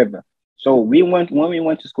in the river. So when we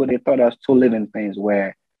went to school, they taught us two living things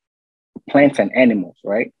were plants and animals,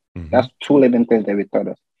 right? That's two living things that we taught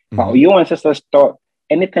us. But your ancestors thought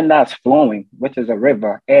anything that's flowing, which is a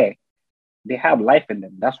river, air, they have life in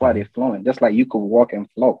them. That's why they're flowing. Just like you could walk and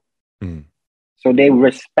flow. So they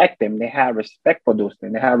respect them. They have respect for those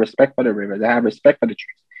things. They have respect for the rivers. They have respect for the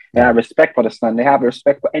trees. They have respect for the sun. They have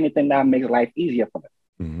respect for anything that makes life easier for them.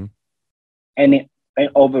 Mm-hmm. And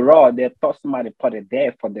overall, they thought somebody put it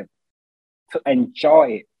there for them to enjoy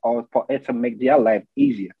it or for it to make their life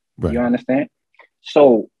easier. Right. You understand?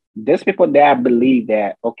 So there's people that believe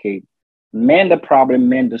that, okay, man the problem,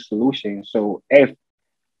 man the solution. So if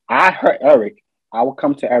I hurt Eric, I will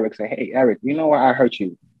come to Eric and say, hey, Eric, you know what? I hurt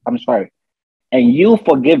you. I'm sorry. And you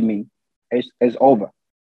forgive me, it's over.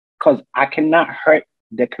 Because I cannot hurt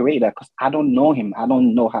the creator because I don't know him. I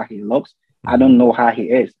don't know how he looks. I don't know how he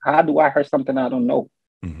is. How do I hurt something I don't know?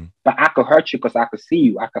 Mm-hmm. But I could hurt you because I could see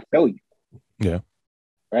you. I could feel you. Yeah.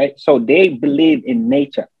 Right? So they believe in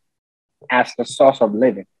nature as the source of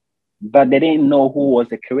living, but they didn't know who was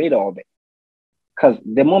the creator of it. Because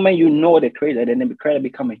the moment you know the creator, then the creator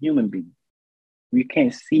become a human being. You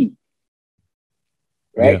can't see.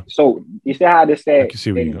 Right? Yeah. So you see how they say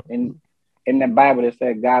in the Bible, they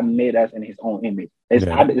said God made us in his own image.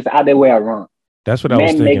 It's other way around. That's what I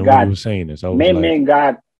was thinking when you were saying this. Man made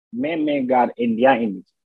God in their image.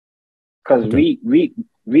 Because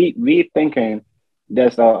we thinking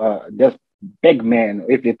there's big man,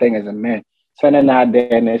 if you think as a man, standing out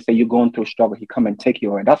there and they say you're going through struggle, he come and take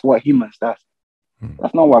you away. That's what humans does.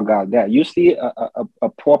 That's not what God does. You see a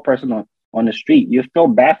poor person on the street, you feel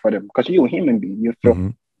bad for them because you're a human being. You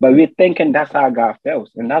feel, but we're thinking that's how God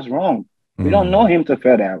feels, and that's wrong. We don't know him to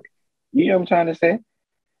feel that way. You know what I'm trying to say?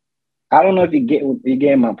 I don't know if you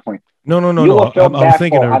get my point. No. I'm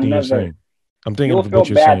thinking everything you're saying. I'm thinking of what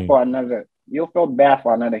you're saying. You'll feel bad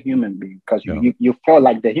for another human being because you feel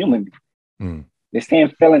like the human being. The same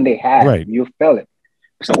feeling they have, right. You feel it.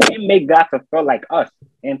 So we make God to feel like us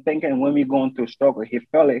and thinking when we're going through struggle, he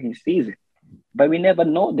feel it, he sees it. But we never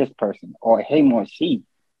know this person or him or she.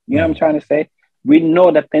 You know what I'm trying to say? We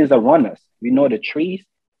know the things around us. We know the trees.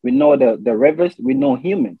 We know the rivers. We know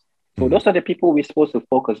humans. So those are the people we're supposed to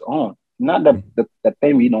focus on, not the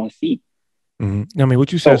thing we don't see. I mean,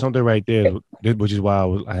 what you said something right there, which is why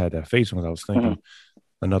I had that face when I was thinking.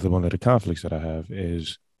 Another one of the conflicts that I have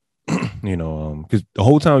is, because the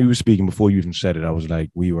whole time you were speaking before you even said it, I was like,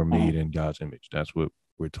 we were made in God's image. That's what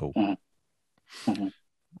we're told.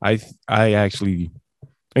 I actually,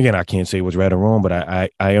 again, I can't say what's right or wrong, but I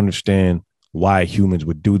understand why humans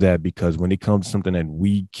would do that, because when it comes to something that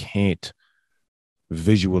we can't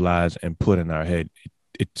visualize and put in our head,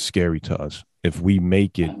 it's scary to us. If we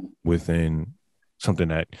make it within something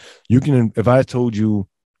that you can, if I told you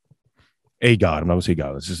a God, I'm not gonna say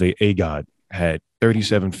God, let's just say a God had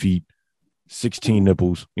 37 feet, 16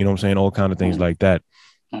 nipples, you know what I'm saying? All kind of things like that.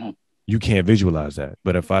 You can't visualize that.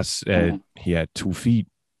 But if I said he had 2 feet,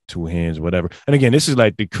 2 hands, whatever. And again, this is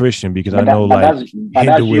like the Christian, because I know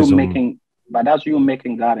Hinduism. But that's you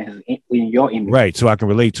making God in your image. Right. So I can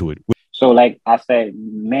relate to it. So like I said,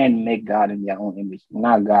 men make God in their own image,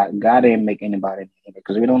 not God. God didn't make anybody in the image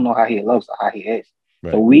because we don't know how he looks or how he is.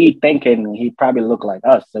 Right. So we thinking he probably looked like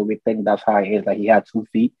us. So we think that's how he is. Like he had 2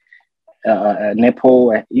 feet, a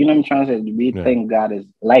nipple. You know what I'm trying to say? We think God is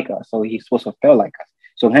like us. So he's supposed to feel like us.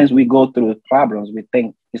 So hence we go through problems. We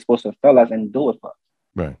think he's supposed to feel us and do it for us.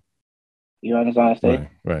 Right. You understand what I'm saying?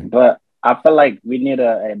 Right. But I feel like we need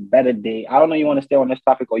a better day. I don't know. You want to stay on this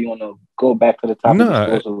topic or you want to go back to the topic?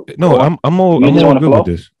 I'm all good with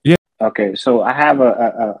this. Yeah. Okay. So I have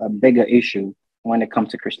a bigger issue when it comes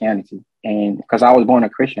to Christianity, and because I was born a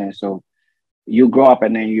Christian, so you grow up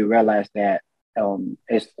and then you realize that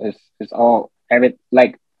it's all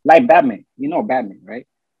like Batman. You know Batman, right?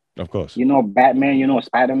 Of course. You know Batman. You know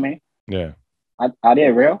Spider-Man. Yeah. Are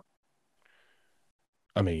they real?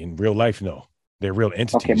 I mean, in real life, no. They're real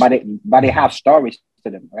entities. Okay, but they have stories to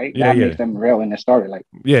them, right? Yeah, that makes them real in the story. Like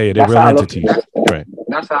they're real entities. Right.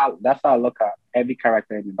 That's how I look at every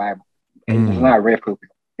character in the Bible. It's not real people.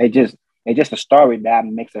 It's just a story that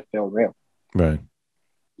makes it feel real. Right.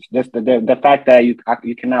 Just the fact that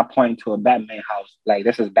you cannot point to a Batman house like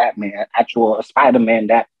this is Batman, actual Spider-Man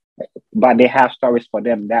but they have stories for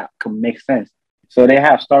them that could make sense. So they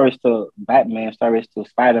have stories to Batman, stories to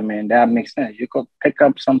Spider-Man that makes sense. You could pick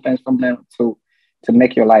up something from them to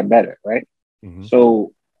make your life better, right?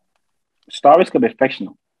 So stories could be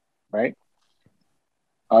fictional, right?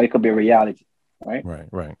 Or it could be reality, right?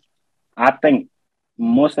 Right. I think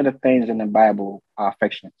most of the things in the Bible are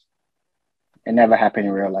fictions. It never happened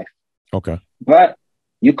in real life. Okay. But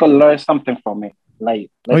you could learn something from it.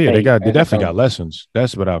 Like, they definitely got lessons.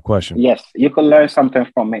 That's without question. Yes, you could learn something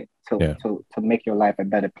from it to make your life a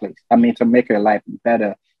better place. I mean, to make your life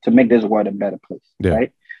better, to make this world a better place,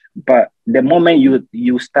 right? But the moment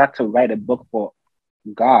you start to write a book for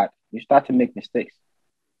God, you start to make mistakes.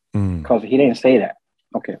 because he didn't say that.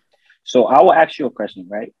 Okay. So I will ask you a question,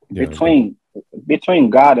 right? Yeah, Between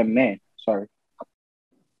God and man. Sorry.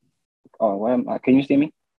 Oh, well, can you see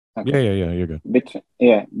me? Okay. yeah. You're good.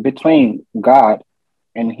 Between God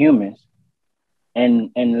and humans,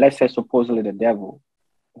 and let's say supposedly the devil,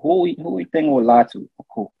 who we think will lie to?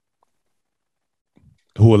 Who?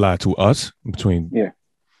 Who will lie to us between? Yeah.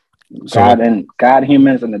 So, God,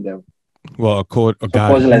 humans, and the devil. well, according God,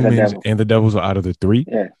 Supposedly as the humans devil. and the devils are out of the three.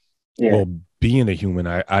 Yeah. Yeah. Well, being a human,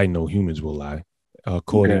 I know humans will lie,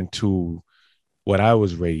 according to what I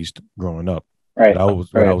was raised growing up. Right.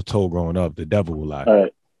 What I was told growing up, the devil will lie.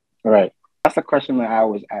 Right. That's a question that I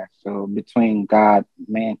always ask. So between God,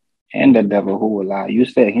 man, and the devil, who will lie? You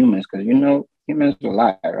said humans, because humans will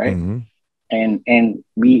lie, right? Mm-hmm. And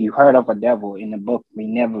we heard of a devil in the book. We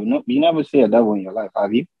never see a devil in your life,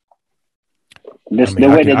 have you? The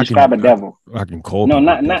way they describe a devil. I can call no,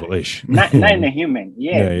 people not devilish. not in a human.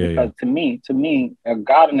 Because to me, a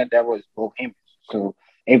God and a devil is both humans. So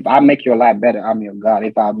if I make your life better, I'm your God.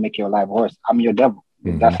 If I make your life worse, I'm your devil.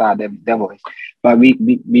 Mm-hmm. That's how the devil is. But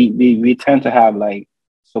we tend to have like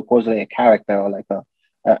supposedly a character or like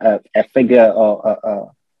a figure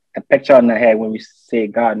or a picture on the head when we say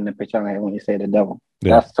God and a picture on the head when we say the devil.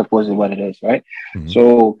 Yeah. That's supposedly what it is, right? Mm-hmm.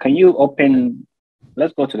 So can you open?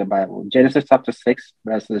 Let's go to the Bible. Genesis chapter 6,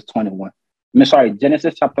 verses 21.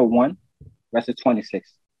 Genesis chapter 1, verses 26.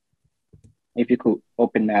 If you could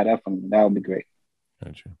open that up for me, that would be great.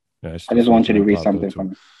 Gotcha. Yeah, I just want you to read something for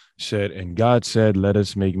me. Said, and God said, let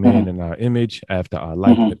us make man in our image after our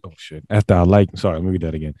likeness. Oh, shit. After our likeness. Sorry, let me read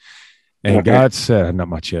that again. And God said, not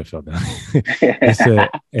my chair fell down. It said,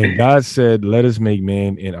 and God said, let us make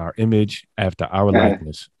man in our image after our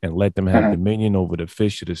likeness, and let them have dominion over the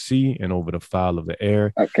fish of the sea, and over the fowl of the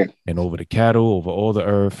air, and over the cattle, over all the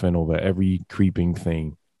earth, and over every creeping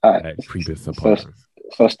thing that creepeth upon earth.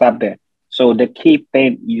 So stop there. So the key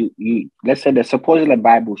thing, you let's say the supposedly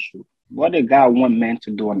Bible truth. What did God want man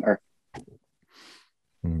to do on earth?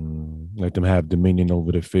 Let them have dominion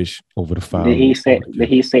over the fish, over the fowl. Did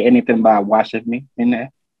he say anything about worship me in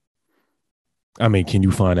there? I mean, can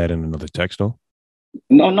you find that in another text though?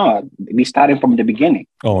 No. We started from the beginning.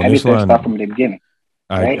 Oh, everything starts from the beginning.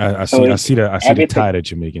 Right? I see the tie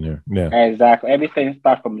that you're making here. Yeah. Exactly. Everything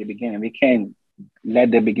starts from the beginning. We can't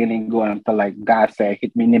let the beginning go until like God said,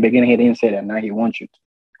 hit me in the beginning. He didn't say that. Now he wants you to.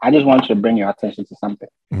 I just want you to bring your attention to something.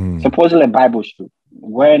 Supposedly Bible truth.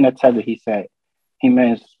 Where in the text he said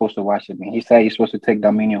human is supposed to worship me. He said he's supposed to take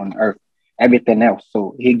dominion on earth, everything else.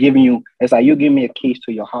 So he giving you, it's like you give me a keys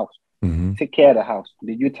to your house. Take care of the house.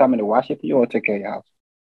 Did you tell me to worship you or take care of your house?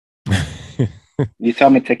 You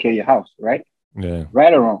tell me to take care of your house, right? Yeah.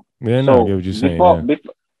 Right or wrong? Yeah, no, I get what you're saying.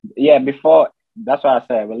 Before, that's why I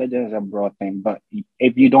said religion is a broad thing. But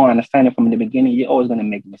if you don't understand it from the beginning, you're always going to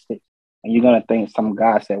make mistakes. And you're going to think some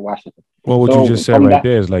God said worship it. Well, what you just said right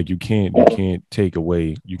there is like you can't take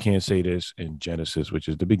away, you can't say this in Genesis, which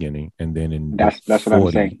is the beginning, and then in that's what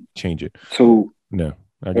I'm saying. Change it. So no,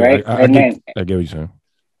 I get what you're saying.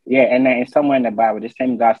 Yeah, and then somewhere in the Bible, the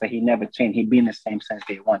same God said he never changed. He be in the same sense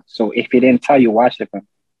day one. So if he didn't tell you worship him,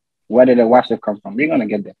 where did the worship come from? We're gonna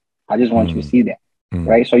get there. I just want you to see that,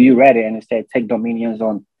 right? So you read it and it said take dominions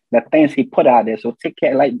on the things he put out there. So take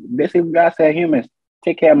care, like basically God said, humans,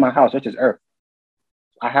 take care of my house, which is earth.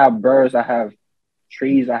 I have birds, I have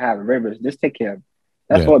trees, I have rivers. Just take care of it.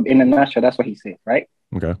 That's what, in a nutshell, that's what he said, right?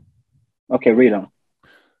 Okay, read on.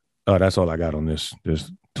 Oh, that's all I got on this.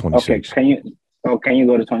 There's 26. Okay, can you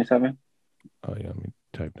go to 27? Oh yeah, let me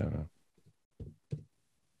type that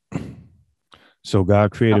out. So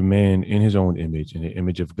God created man in his own image, in the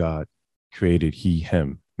image of God created he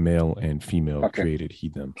him, male and female created he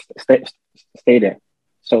them. Stay there.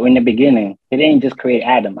 So in the beginning, he didn't just create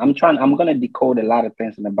Adam. I'm gonna decode a lot of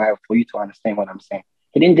things in the Bible for you to understand what I'm saying.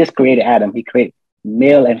 He didn't just create Adam, he created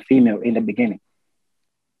male and female in the beginning.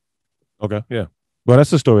 Okay, yeah. Well,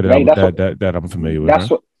 that's the story that I'm familiar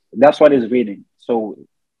with. That's what he's reading. So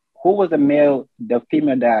who was the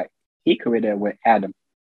female that he created with Adam?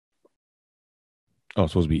 Oh,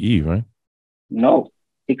 it's supposed to be Eve, right? No.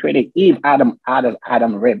 He created Eve out of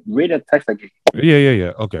Adam rib. Read the text again.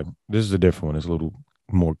 Yeah. Okay. This is a different one. It's a little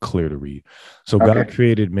more clear to read. So God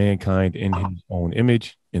created mankind in his own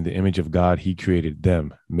image. In the image of God, he created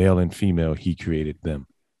them. Male and female, he created them.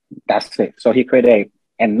 That's it. So he created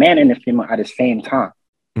a man and a female at the same time.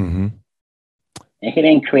 And he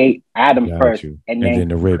didn't create Adam first and then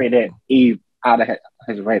the created Eve out of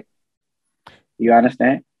his rib. You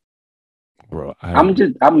understand? Bro, I'm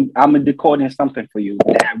decoding something for you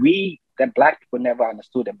that black people never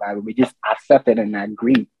understood the Bible. We just accepted and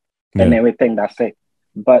agreed and everything that's it.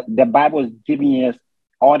 But the Bible is giving us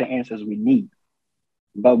all the answers we need,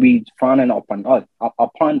 but we frowning upon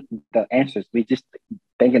the answers. We just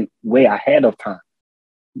thinking way ahead of time.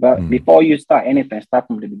 But before you start anything, start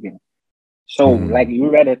from the beginning. So, like you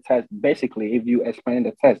read a text, basically, if you explain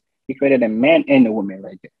the text, he created a man and a woman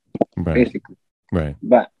right there, basically. Right.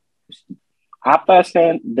 But after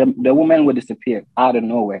saying the woman will disappear out of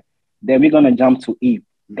nowhere, then we're gonna jump to Eve.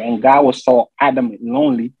 Then God saw Adam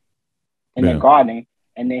lonely in the garden,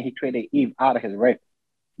 and then he created Eve out of his rib.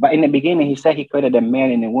 But in the beginning, he said he created a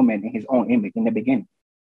man and a woman in his own image in the beginning.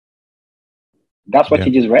 That's what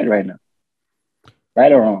you just read right now.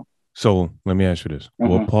 Right or wrong? So let me ask you this: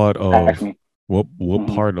 what part of what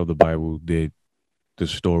part of the Bible did the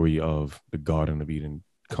story of the Garden of Eden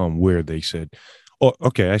come where they said, "Oh,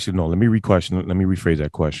 okay"? Actually, no. Let me rephrase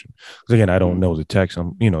that question. Because again, I don't know the text.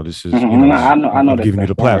 This is I know. I'm giving you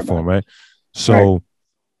the platform, right? So,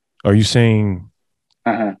 are you saying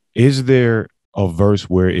is there a verse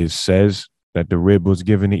where it says that the rib was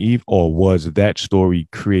given to Eve, or was that story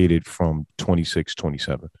created from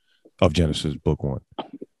 26-27 of Genesis book 1?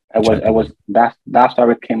 That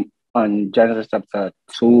story came on Genesis chapter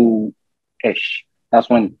 2-ish. That's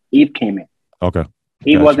when Eve came in. Okay.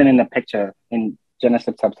 Eve wasn't in the picture in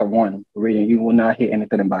Genesis chapter 1 reading. You will not hear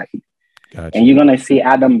anything about Eve. And you're gonna see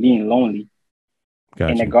Adam being lonely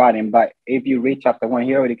in the garden. But if you read chapter 1,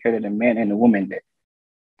 he already created a man and a woman there.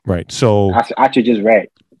 Right. So I should just read.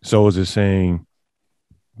 So is it saying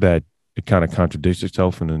that it kind of contradicts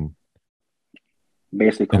itself, and then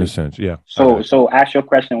basically, in a sense, yeah. So ask your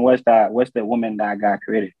question: what's the woman that God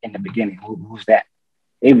created in the beginning? Who's that?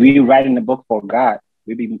 If we write in the book for God,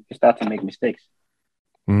 we start to make mistakes.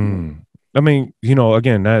 I mean,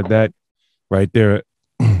 again, that right there,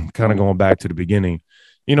 kind of going back to the beginning.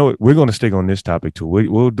 We're going to stick on this topic too.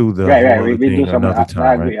 We'll do the we thing do another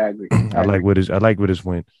time. I agree. I like where this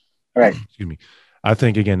went. Right. Excuse me. I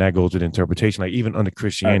think again that goes with interpretation. Like even under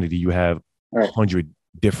Christianity, you have 100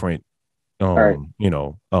 different,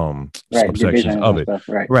 subsections of it.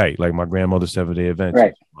 Right. Like my grandmother's Seventh-day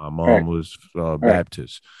Adventist. My mom was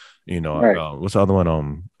Baptist. What's the other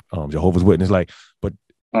one? Jehovah's Witness. Like, but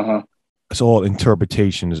it's all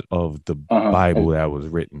interpretations of the Bible that was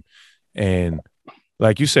written. And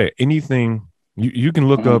like you said, anything you can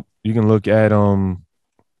look up, you can look at the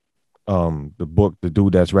book, the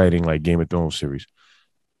dude that's writing like Game of Thrones series,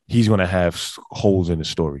 he's gonna have holes in the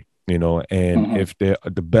story, and if they're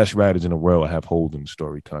the best writers in the world have holes in the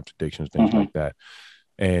story, contradictions, things like that.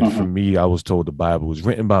 And for me, I was told the Bible was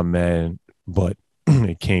written by man, but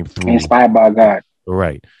it came through inspired by God.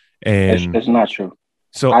 Right. And it's not true.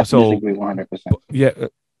 So I disagree 100%. Yeah.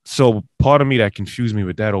 So part of me that confused me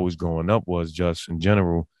with that always growing up was just in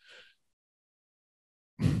general,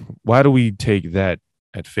 why do we take that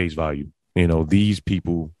at face value? These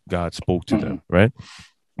people, God spoke to them, right?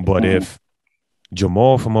 But if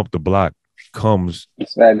Jamal from up the block comes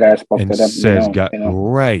and says God,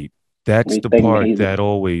 right, that's the part that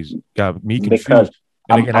always got me confused.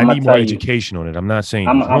 And again, I need more education on it. I'm not saying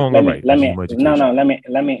it's wrong or right. Let me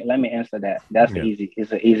answer that. That's easy.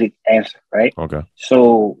 It's an easy answer, right? Okay.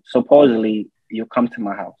 So supposedly you come to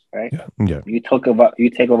my house, right? Yeah. You take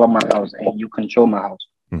over my house and you control my house,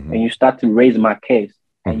 and you start to raise my kids,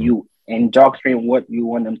 and you indoctrinate what you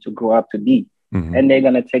want them to grow up to be, and they're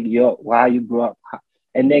gonna take how you grew up,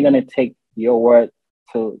 and they're gonna take your word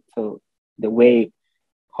to the way.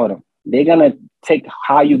 Hold on. They're gonna take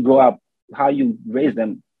how you grow up, how you raise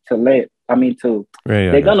them to live.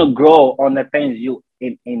 They're gonna grow on the things you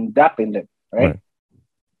induct in them, right?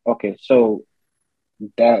 Okay, so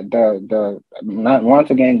once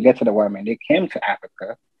again, get to the white man. They came to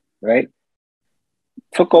Africa, right?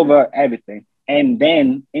 Took over everything, and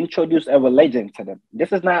then introduced a religion to them.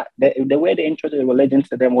 This is not the way they introduced a religion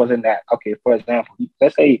to them. Wasn't that okay? For example,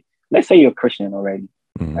 let's say you're a Christian already.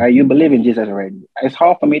 You believe in Jesus already. It's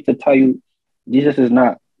hard for me to tell you Jesus is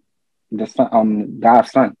not the son,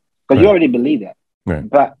 God's son, because you already believe that. Right.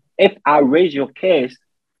 But if I raise your kids,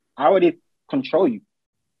 I already control you,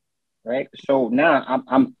 right? So now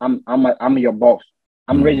I'm your boss.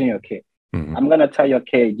 I'm raising your kid. I'm gonna tell your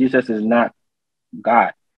kid Jesus is not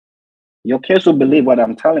God. Your kids will believe what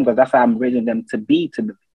I'm telling because that's how I'm raising them to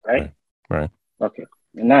believe, right? Right. Okay.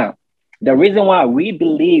 Now, the reason why we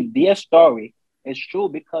believe their story is true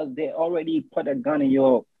because they already put a gun in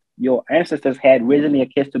your ancestors' head, raising their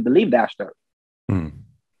kids to believe that story.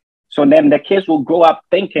 So then the kids will grow up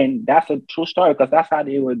thinking that's a true story because that's how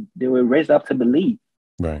they were raised up to believe.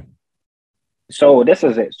 Right. So this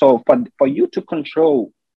is it. So for you to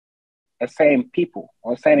control a certain people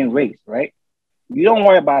or a certain race, right? You don't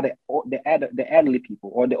worry about the elderly people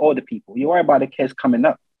or the older people. You worry about the kids coming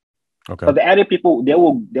up. Okay. Because the elderly people, they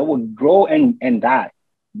will grow and die.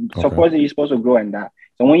 Okay. Supposedly you're supposed to grow and die.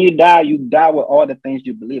 So when you die with all the things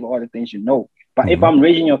you believe, all the things you know. But if I'm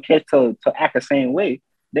raising your kids to act the same way,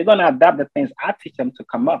 they're gonna adapt the things I teach them to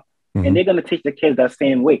come up, and they're gonna teach the kids that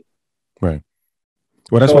same way. Right.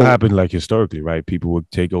 Well, that's what happened, like historically, right? People would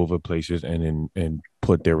take over places and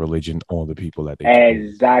put their religion on the people that they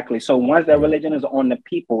exactly. So once their religion is on the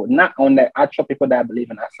people, not on the actual people that believe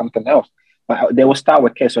in something else, but they will start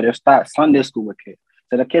with kids. So they'll start Sunday school with kids.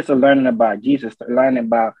 So the kids are learning about Jesus, they're learning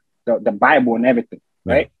about the Bible and everything,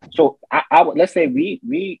 right? So I would, let's say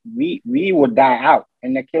we would die out,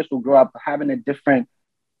 and the kids will grow up having a different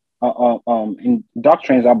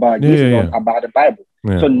doctrines about Jesus or about the Bible.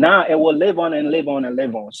 So now it will live on and live on and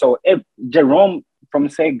live on. So if Jerome from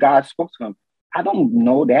say God spoke to him, I don't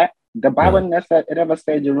know that. The Bible never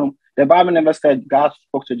said Jerome. The Bible never said God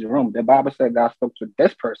spoke to Jerome. The Bible said God spoke to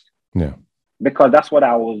this person. Yeah. Because that's what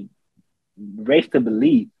I was raised to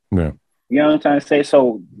believe. Yeah. You know what I'm trying to say?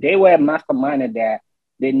 So they were masterminded that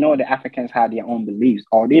they know the Africans had their own beliefs,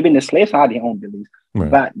 or even the slaves had their own beliefs. Right.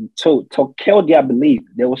 But to kill their belief,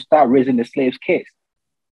 they will start raising the slaves' kids.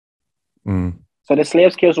 So the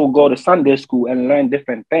slaves' kids will go to Sunday school and learn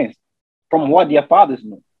different things from what their fathers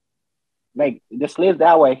knew. Like the slaves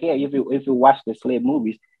that were here, if you watch the slave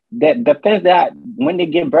movies, the things that when they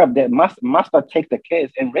give birth, the master take the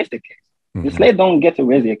kids and raise the kids. The slaves don't get to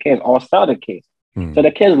raise their kids or sell the kids. So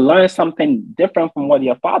the kids learn something different from what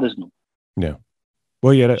their fathers knew. Yeah.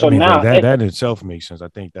 Well, yeah. So now that in itself makes sense. I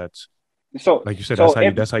think that's so. Like you said, so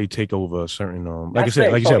that's how you take over a certain. Like you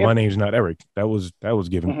said, my name's not Eric. That was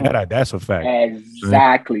given. That's a fact.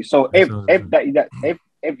 Exactly. So if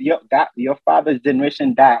your father's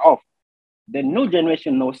generation die off, the new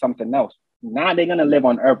generation knows something else. Now they're gonna live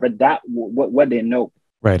on earth, but that what they know.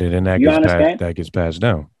 Right, and then that gets passed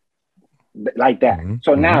down. Like that.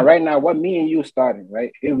 So now, right now, what me and you starting,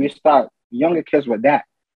 right? If we start younger kids with that,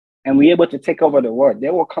 and we're able to take over the world, they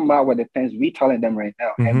will come out with the things we telling them right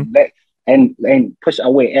now, and push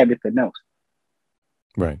away everything else.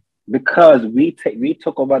 Right. Because we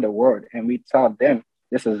took over the world and we tell them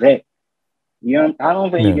this is it. You know, I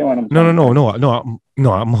don't think you get what I'm saying.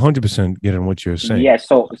 No. I'm 100% getting what you're saying. Yeah.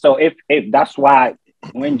 So if that's why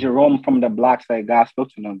when Jerome from the block said God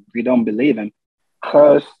spoke to them, we don't believe him,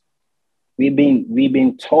 because we've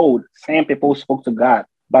been told same people spoke to God,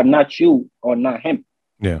 but not you or not him.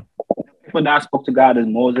 Yeah. People that spoke to God is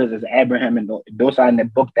Moses, is Abraham, and those are in the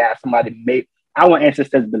book that somebody made our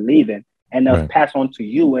ancestors believe in, and they'll pass on to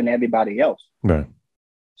you and everybody else. Right.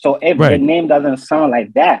 So if the name doesn't sound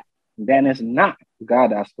like that, then it's not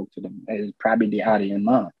God that spoke to them. It's probably the out of your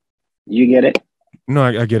mind. You get it? No,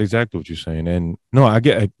 I get exactly what you're saying, and no, I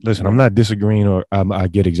get. Listen, I'm not disagreeing, or I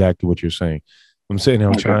get exactly what you're saying. I'm sitting there,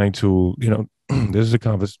 I'm trying to, this is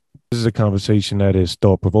a conversation that is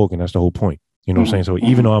thought provoking. That's the whole point. You know what I'm saying? So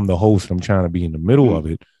even though I'm the host, I'm trying to be in the middle of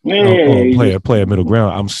it, play a middle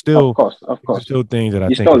ground. I'm still, of course, still things that I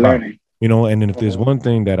think still about, learning. And then if there's one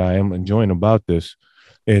thing that I am enjoying about this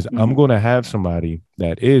is I'm going to have somebody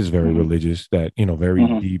that is very religious, that, very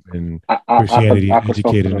deep in Christianity,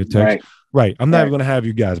 educated in the text. Right. I'm not going to have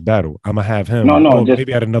you guys battle. I'm going to have him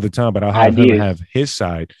maybe at another time, but I'll have him have his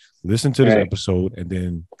side, listen to this episode, and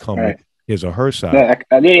then come with his or her side.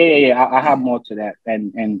 I have more to that,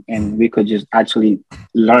 and we could just actually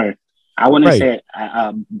learn. I wouldn't say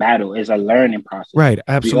battle is a learning process. Right,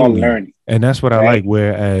 absolutely. We all learning, and that's what I like.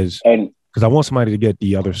 Whereas, because I want somebody to get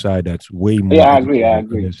the other side that's way more. Yeah, I agree. I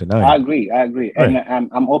agree. Right. And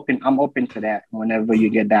I'm open to that whenever you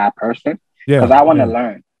get that person. Yeah, because I want to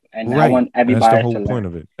learn, and I want everybody to learn. That's the whole point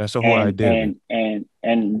of it. That's the whole idea.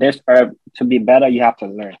 And this herb, to be better, you have to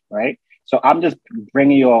learn, right? So I'm just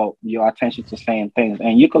bringing your attention to saying things,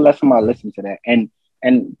 and you can let somebody listen to that.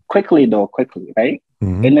 And quickly, right?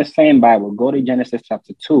 In the same Bible, go to Genesis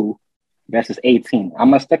chapter 2, verses 18. I'm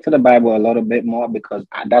gonna stick to the Bible a little bit more because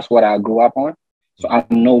that's what I grew up on. So I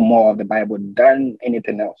know more of the Bible than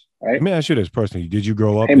anything else, right? Let me ask you this personally: did you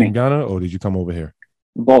grow up in Ghana, or did you come over here?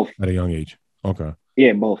 Both. At a young age. Okay.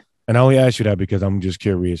 Yeah, both. And I only ask you that because I'm just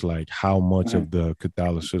curious, like how much of the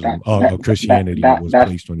Catholicism of Christianity was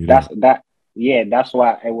placed on you there. That's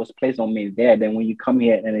why it was placed on me there. Then when you come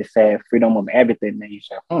here and it said freedom of everything, then you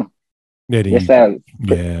say, it said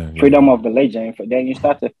freedom of religion. Then you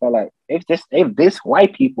start to feel like if this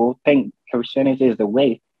white people think Christianity is the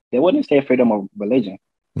way, they wouldn't say freedom of religion.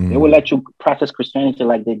 They would let you practice Christianity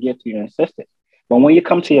like they give to your ancestors. But when you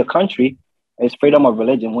come to your country, it's freedom of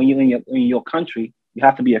religion. When you're in your country, you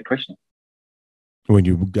have to be a Christian. When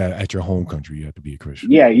you got at your home country, you have to be a Christian.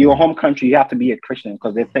 Yeah, your home country, you have to be a Christian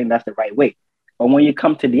because they think that's the right way. But when you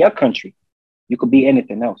come to their country, you could be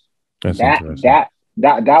anything else. That's That interesting.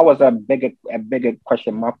 that was a bigger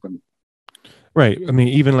question mark for me. Right. I mean,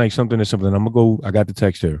 even like something as simple. And I'm gonna go. I got the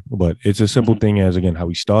text here, but it's a simple Mm-hmm. thing as again how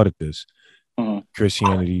we started this. Mm-hmm.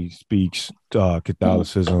 Christianity speaks, Mm-hmm.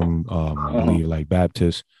 Catholicism, I Mm-hmm. believe, like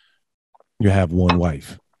Baptist. You have one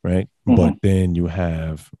wife, right? Mm-hmm. But then you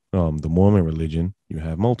have the Mormon religion. You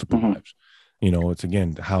have multiple Mm-hmm. wives. You know, it's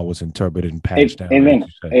again how it's interpreted and passed down, as Even you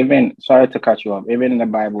say. even sorry to cut you off. Even in the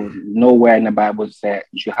Bible, nowhere in the Bible said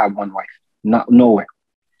you should have one wife. Not nowhere.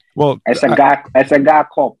 Well, It's a guy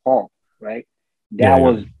called Paul, right? yeah, That yeah.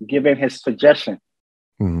 was giving his suggestion,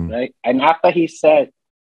 Mhm. right? And after he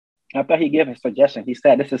gave his suggestion, he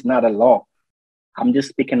said, "This is not a law. I'm just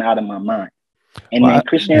speaking out of my mind." And Well, then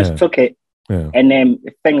Christians yeah, took it yeah, and then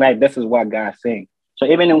think like this is what God's saying. So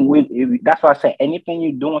even that's why I say anything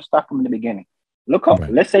you do, start from the beginning. Look up.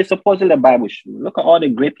 right. Let's say supposedly the Bible is true. Look at all the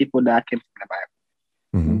great people that came from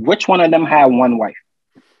the Mhm. Bible. Which one of them had one wife?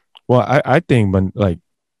 Well, I think, but like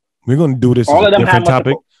we're gonna do this as All a of them had different topic,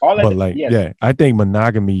 multiple. All of but them, like, yes. yeah, I think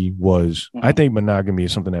monogamy was. I Mm-hmm. think monogamy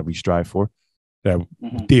is something that we strive for, that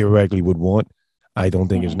Mm-hmm. theoretically would want. I don't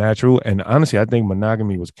think it's Mm-hmm. natural, and honestly, I think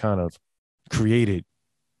monogamy was kind of created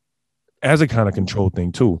as a kind of control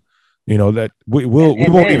thing too. You know that we It won't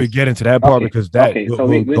even is. get into that part Okay. because that Okay. So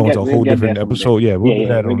we'll go into a we'll whole get different there someday. episode. Yeah, we'll Yeah, do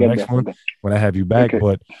that we'll on the get there next one someday. when I have you We back. could.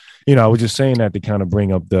 But you know, I was just saying that to kind of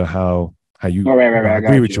bring up the how you, Oh, right, you right, know, right. I I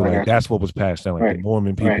agree got with you. you. I Like got you. that's what was passed down. Like the Right.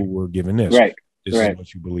 Mormon Right. people were given this. Right. This is Right.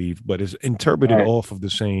 what you believe, but it's interpreted Right. off of the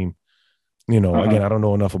same. You know, Uh-huh. again, I don't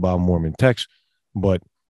know enough about Mormon text, but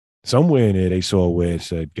somewhere in there they saw where it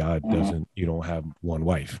said God Uh-huh. doesn't. You don't have one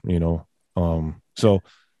wife. You know, so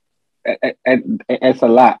It's a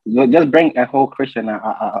lot. Just bring a whole Christian.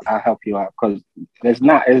 I'll help you out because there's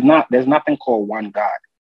nothing called one God.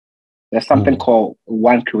 There's something called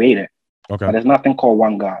one Creator, okay. but there's nothing called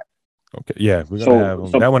one God. Okay, yeah, we're gonna So have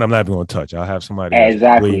so that one. I'm not even gonna touch. I'll have somebody that's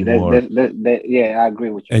way exactly. more Yeah, I agree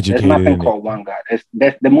with you. There's educated nothing in it. called one God.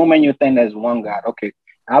 There's the moment you think there's one God. Okay,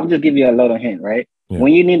 I'll just give you a little hint, right? Yeah.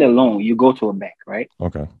 When you need a loan, you go to a bank, right?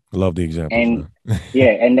 Okay. Love the examples, And man.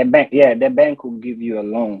 and the bank will give you a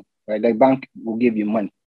loan, right? The bank will give you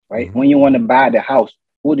money, right? Mhm. When you want to buy the house,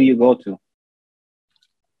 who do you go to?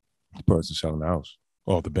 The person selling the house.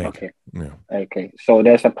 Oh, the bank. Okay, Yeah. okay. So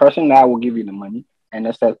there's a person that will give you the money, and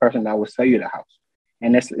there's a person that will sell you the house,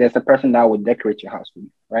 and there's a person that will decorate your house for you,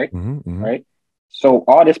 right? Mm-hmm. Right. So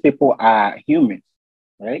all these people are humans,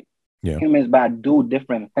 right? Yeah. Humans but do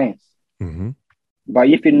different things. Mm-hmm. But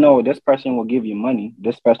if you know this person will give you money,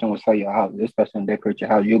 this person will sell your house, this person will decorate your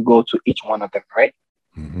house, you go to each one of them, right?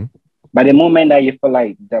 Mm-hmm. But the moment that you feel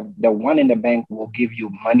like the one in the bank will give you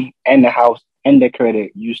money and the house and the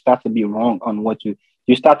credit, you start to be wrong on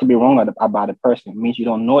you start to be wrong about the person. It means you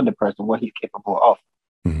don't know the person, what he's capable of,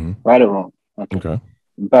 Mm-hmm. right or wrong. Okay.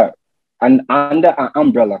 But under an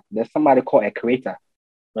umbrella, there's somebody called a creator,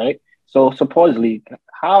 right? So supposedly,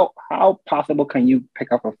 how possible can you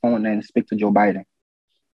pick up a phone and speak to Joe Biden?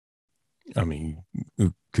 I mean,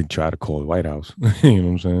 you could try to call the White House. You know what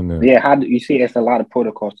I'm saying? Yeah, how do you see? It's a lot of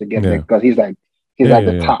protocols to get there because he's like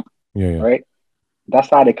the top, Yeah. right? That's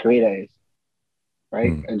how the creator is,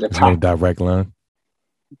 right? At the There's top. no direct line.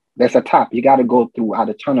 There's a top. You got to go through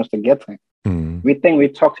other channels to get to him. Mm. We think we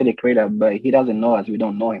talk to the creator, but he doesn't know us. We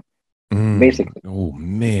don't know him, basically. Oh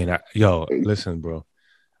man, listen, bro.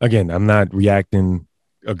 Again, I'm not reacting,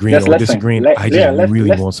 agreeing Just or listen. disagreeing. I just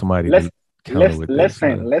really want somebody to counter with this.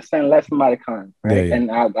 Listen, let somebody come, right? Yeah.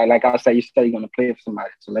 And I like I said, you said you're gonna play with somebody,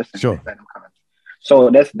 so listen. Sure. Let them come. So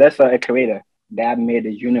that's a creator that made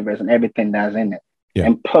the universe and everything that's in it, Yeah.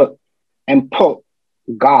 and put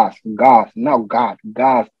gods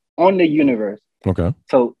on the universe. Okay.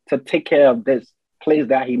 So to take care of this place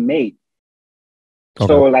that he made. Okay.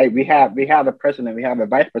 So like we have a president, we have a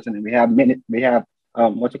vice president, we have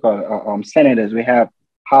senators, we have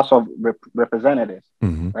House of Representatives,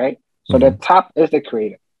 right? So the top is the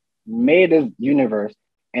creator, made this universe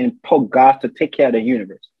and put God to take care of the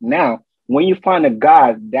universe. Now, when you find a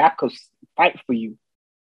God that could fight for you,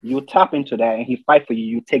 you tap into that and he fight for you,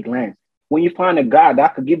 you take lands. When you find a God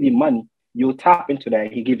that could give you money, you tap into that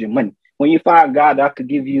and he gives you money. When you find a God that could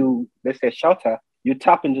give you, let's say, shelter, you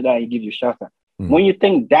tap into that and he gives you shelter. When you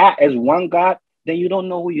think that is one God, then you don't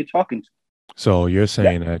know who you're talking to. So you're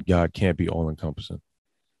saying that God can't be all encompassing?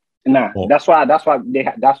 Nah, that's why the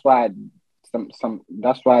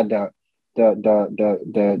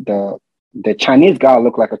Chinese God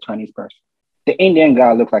look like a Chinese person. The Indian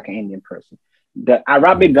God look like an Indian person. The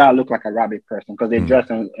Arabic God look like an Arabic person because they dress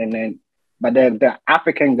but the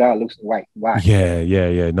African God looks white. Why?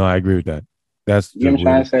 Yeah. No, I agree with that. That's you know what I'm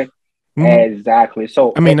trying to say. Exactly.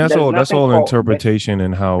 So I mean, that's there's all. That's nothing all called interpretation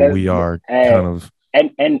and how there's we are uh, kind of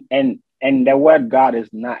and the word God is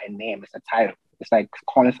not a name; it's a title. It's like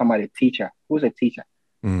calling somebody a teacher. Who's a teacher?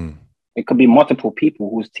 mm, It could be multiple people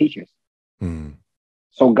who's teachers. mm,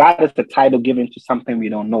 So God is the title given to something we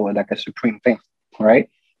don't know, like a supreme thing, right?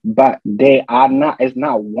 But they are not. It's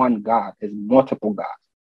not one God. It's multiple gods.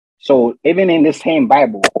 So even in the same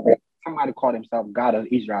Bible, somebody called himself God of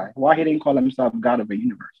Israel. Why he didn't call himself God of the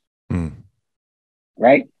universe, mm,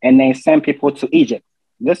 right? And then send people to Egypt.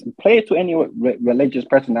 Just play it to any religious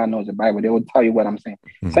person that knows the Bible. They will tell you what I'm saying.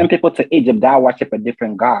 mm, Send people to Egypt that worship a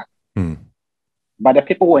different God. mm. But the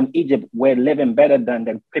people in Egypt were living better than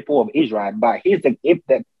the people of Israel. But if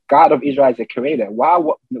the God of Israel is the creator, why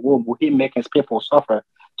will he make his people suffer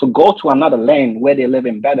to go to another land where they're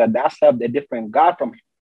living better that serve a different God from him?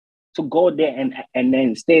 To go there and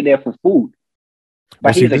then stay there for food. Well,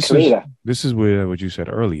 But see, he's a creator. this is where what you said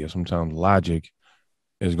earlier. Sometimes logic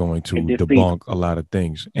is going to It defeats debunk a lot of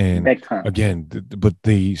things. And big time. again, but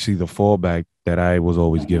the fallback that I was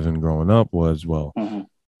always Mhm. given growing up was, well, Mhm.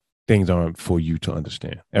 things aren't for you to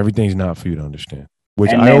understand. Everything's not for you to understand,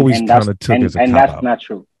 which And I then always kind of took as a and cop that's out. not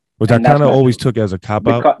true. Which I And that's kind of not always true. took as a cop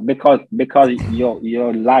out. Because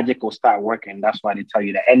your logic will start working. That's why they tell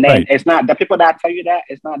you that. And then Right. it's not the people that tell you that,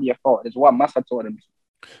 it's not your fault. It's what Massa told them.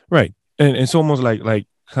 Right. And it's almost like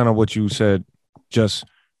kind of what you said, just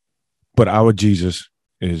but our Jesus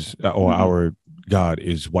is or our God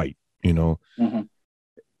is white, you know. Mhm.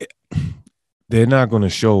 They're not going to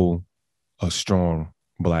show a strong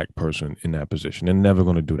black person in that position. They're never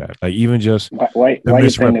going to do that. Like even just Why you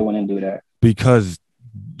think they wouldn't do that? because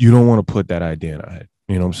you don't want to put that idea in our head.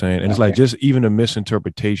 You know what I'm saying? And it's like Okay. just even a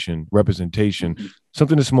misinterpretation, representation, Mhm.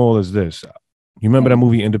 something as small as this. You remember that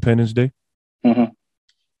movie Independence Day? Mhm.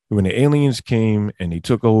 When the aliens came and they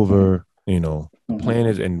took over, you know, the Mhm.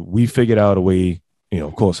 planets, and we figured out a way, you know,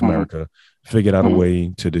 of course, Mhm. America figured out a Mhm. way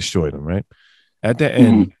to destroy them, right? At the Mhm.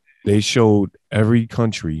 end, they showed every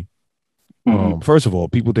country. Mhm. First of all,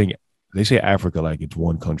 people think they say Africa like it's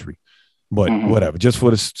one country, but Mhm. whatever. Just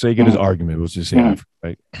for the sake of this Mhm. argument, let's just say Mhm. Africa,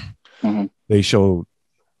 right? Mhm. They showed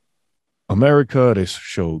America, they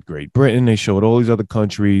showed Great Britain, they showed all these other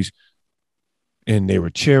countries, and they were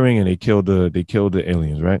cheering, and they killed the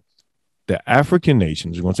aliens, right? The African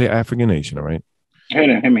nations, we're gonna say African nation, all right?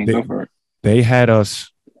 Hit me. They Go for it. they had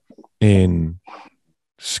us in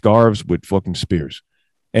scarves with fucking spears.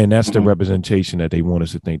 And that's the Mhm. representation that they want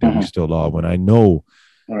us to think that we Mhm. still are. When I know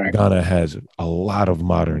All right. Ghana has a lot of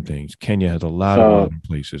modern things, Kenya has a lot of So modern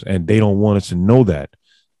places, and they don't want us to know that.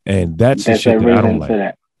 And that's the there's a shit that I don't reason to like.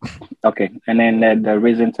 that. Okay. And then the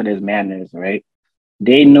reason to this madness, right?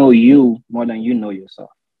 They know you more than you know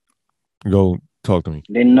yourself. Go talk to me.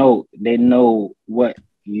 They know what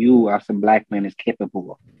you as a black man is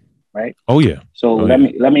capable of, right? Oh yeah. So Oh yeah.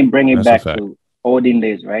 let me bring it That's a back fact. to olden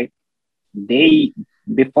days, right? They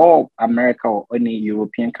before America or any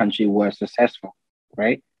European country was successful,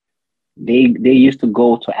 right? They used to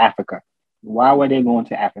go to Africa. Why were they going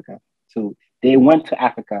to Africa? To they went to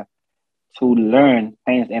Africa to learn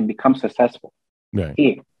things and become successful Right.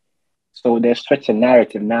 here. So they switch the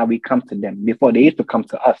narrative. Now we come to them. Before they used to come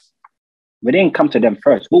to us. We didn't come to them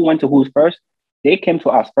first. Who went to who's first? They came to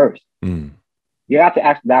us first. Mm. You have to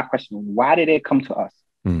ask that question. Why did they come to us?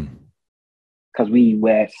 Mm. Because we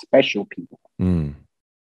were special people. Mm.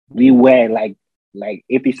 We were like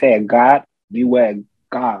if you say a God, we were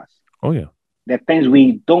gods. Oh yeah. The things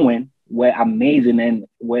we doing were amazing and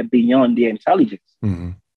were beyond their intelligence.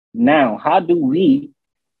 Mm-hmm. Now, how do we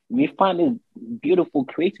find these beautiful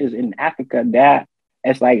creatures in Africa that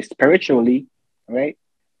it's like spiritually, right?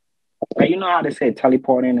 Like you know how they say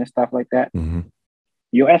teleporting and stuff like that? Mm-hmm.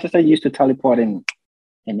 Your ancestors used to teleport in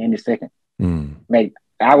any second. Mm. Like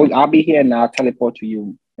I'll be here and I'll teleport to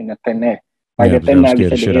you in the thin air. Like Yeah, the but thing that'll that we scare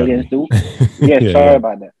the said the shit out of aliens me. do. Yeah, Yeah, sorry yeah.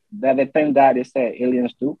 about that. That the thing that they said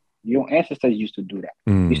aliens do. Your ancestors used to do that.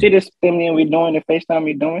 Mm. You see this thing we're doing, the FaceTime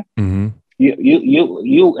we're doing? Mm-hmm.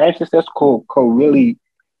 You ancestors could really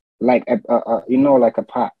like you know, like a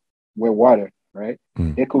pot with water, right?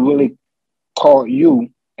 Mm. They could really call you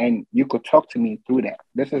and you could talk to me through that.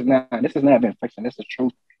 This is not even fiction. This is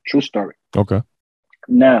true story. Okay.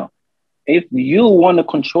 Now, if you want to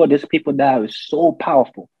control these people that are so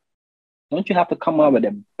powerful, don't you have to come up with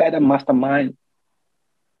a better mastermind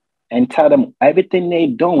and tell them everything they're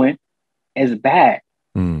doing is bad?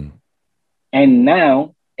 Mm. And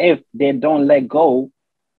now, if they don't let go,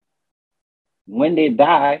 when they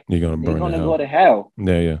die, You're gonna they're burn gonna to go hell. to hell.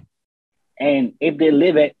 Yeah, yeah. And if they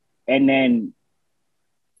live it, and then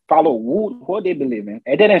follow who they believe in.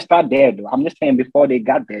 It didn't start there though. I'm just saying before they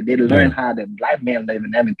got there, they learned how the black man live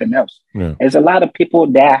and everything else. Yeah. There's a lot of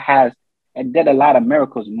people that did a lot of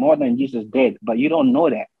miracles more than Jesus did, but you don't know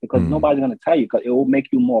that because nobody's gonna tell you because it will make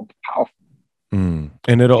you more powerful.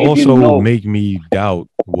 And it'll also make me doubt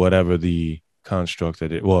whatever the construct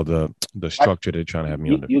the structure they're trying to have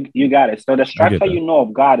me under. You got it. So the structure you know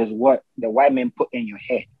of God is what the white man put in your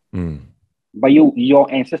head. But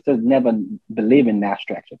your ancestors never believe in that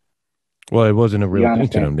structure. Well, it wasn't a real thing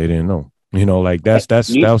to them. They didn't know. You know, like that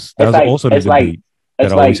was also the debate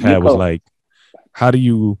that I always had was like, how do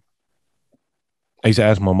you? I used to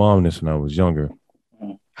ask my mom this when I was younger.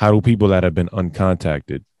 How do people that have been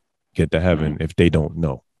uncontacted get to heaven if they don't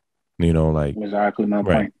know? You know, like exactly my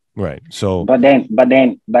point. Right. So, but then,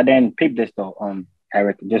 peep this though,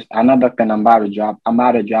 Eric. Just another thing. I'm out of job. I'm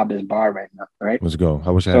out of job this bar right now. Right. Let's go.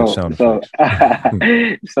 I wish I had sound effects.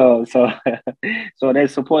 So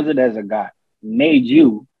there's supposed there's a God made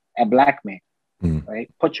you a black man,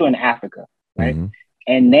 right? Put you in Africa, right?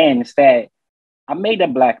 And then said, I made a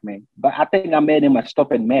black man, but I think I made him a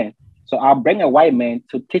stupid man. So I'll bring a white man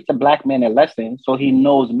to teach a black man a lesson so he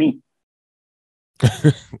knows me.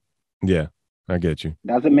 Yeah, I get you.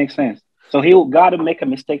 Does it make sense? So he got to make a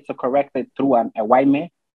mistake to correct it through a white man.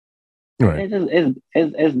 Right.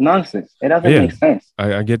 It's nonsense. It doesn't make sense.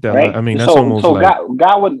 I get that. Right? I mean, that's almost like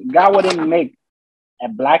God wouldn't make a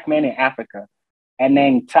black man in Africa and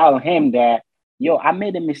then tell him that, yo, I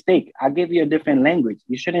made a mistake. I give you a different language.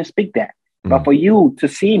 You shouldn't speak that. But for you to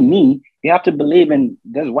see me, you have to believe in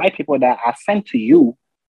there's white people that are sent to you,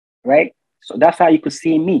 right? So that's how you could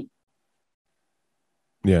see me.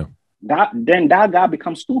 Yeah. Then that guy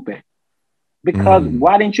becomes stupid. Because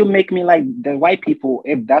why didn't you make me like the white people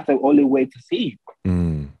if that's the only way to see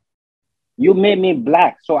you? You made me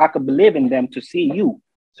black so I could believe in them to see you.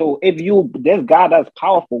 So if this God that's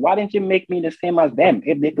powerful, why didn't you make me the same as them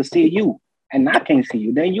if they could see you and I can't see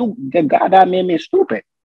you? Then the God that made me stupid.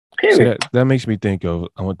 Period. See, that makes me think of,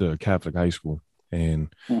 I went to Catholic high school,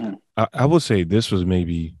 and I would say this was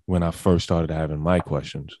maybe when I first started having my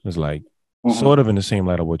questions. It's like sort of in the same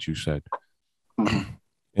light of what you said.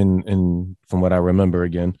 And from what I remember,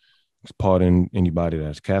 again, pardon anybody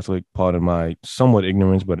that's Catholic, pardon my somewhat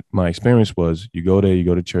ignorance, but my experience was you go there, you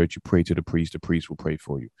go to church, you pray to the priest will pray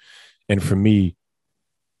for you. And for me,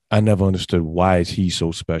 I never understood why is he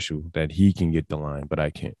so special that he can get the line, but I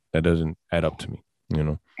can't. That doesn't add up to me, you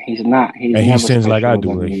know? He's not. And he sins like I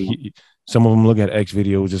do. Like some of them look at X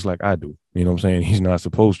videos just like I do. You know what I'm saying? He's not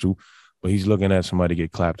supposed to, but he's looking at somebody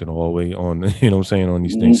get clapped in the hallway on, you know what I'm saying, on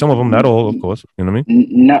these things. Some of them, not all, of course. You know what I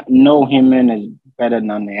mean? No human is better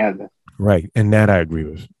than the other. Right. And that I agree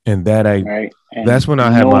with. And that that's when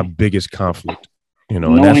I had my biggest conflict, you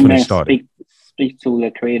know, and that's when it started. Speak to the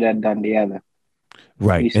creator than the other.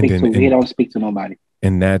 Right. He don't speak to nobody.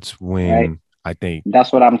 And that's when I think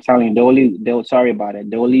that's what I'm telling you. Sorry about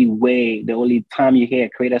it. The only time you hear a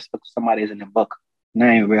creator speak to somebody is in a book, not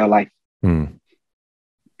in real life. And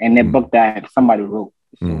the book that somebody wrote.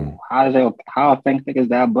 So how authentic is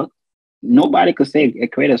that book? Nobody could say a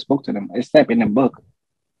creator spoke to them except in the book.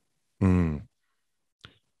 Well,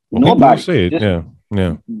 nobody say it.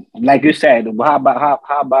 Yeah. Like you said, how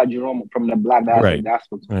about Jerome from the Black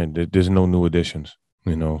Gospel? Right. There's no new additions.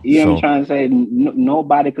 You know. You know what I'm trying to say?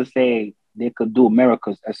 Nobody could say they could do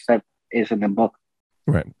miracles except it's in the book.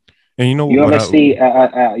 Right. And you know, you ever see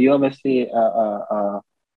a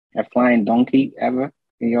flying donkey ever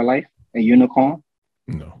in your life? A unicorn?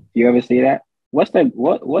 No. You ever see that? What's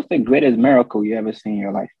the greatest miracle you ever seen in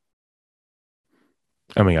your life?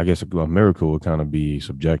 I mean, I guess a miracle would kind of be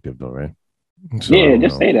subjective, though, right? So, yeah,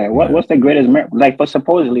 just say that. What's the greatest miracle? Like, but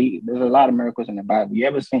supposedly there's a lot of miracles in the Bible. You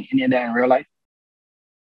ever seen any of that in real life?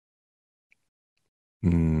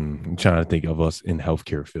 I'm trying to think of us in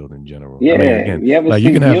healthcare field in general. Yeah, I mean, again, you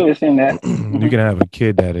ever seen that? You can have a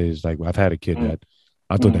kid that is like, I've had a kid that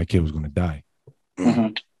I thought that kid was going to die.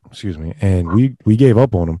 Excuse me. And we gave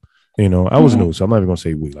up on him. You know, I was new, so I'm not even going to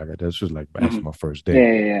say we. Like, this was like after my first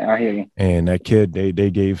day. Yeah, I hear you. And that kid, they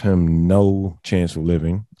gave him no chance of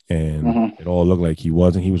living. And it all looked like he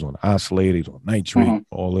wasn't. He was on isolate, he was on nitrate,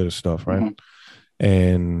 all of this stuff, right?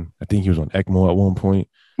 And I think he was on ECMO at one point.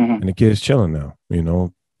 And the kid's chilling now, you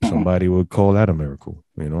know. Somebody would call that a miracle,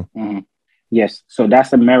 you know. Yes, so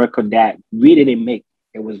that's a miracle that we didn't make.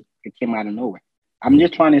 It came out of nowhere. I'm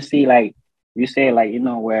just trying to see, like you say, like, you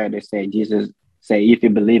know, where they say Jesus say, if you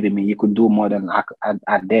believe in me, you could do more than I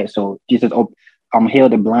did. So Jesus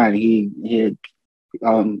healed the blind. He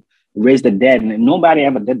raised the dead, and nobody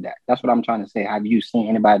ever did that. That's what I'm trying to say. Have you seen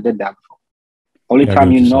anybody did that before? Only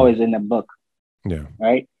time you know is in the book. Yeah.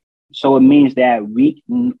 Right. So it means that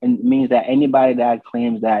it means that anybody that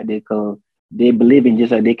claims that they believe in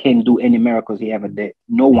Jesus, they can't do any miracles he ever did.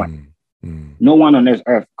 No one. No one on this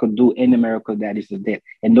earth could do any miracle that Jesus did.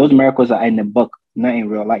 And those miracles are in the book, not in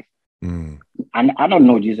real life. I don't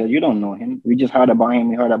know Jesus. You don't know him. We just heard about him.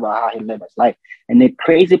 We heard about how he lived his life. And the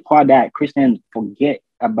crazy part that Christians forget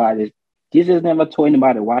about is Jesus never told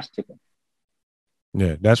anybody to wash chicken.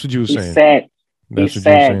 Yeah, that's what you were saying. You were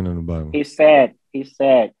saying in the Bible. He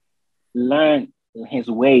said, learn his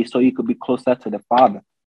ways so you could be closer to the Father.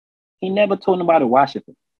 He never told nobody to worship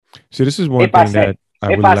him. See, this is one thing that I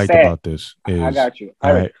really liked about this is I got you.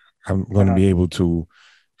 I'm going to be able to.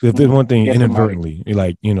 If there's one thing inadvertently,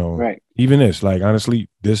 like, you know, even this, like, honestly,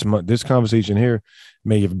 this conversation here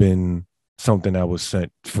may have been something that was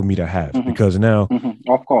sent for me to have because now,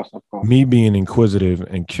 of course, me being inquisitive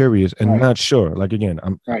and curious and not sure, like, again,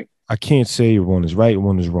 I can't say one is right,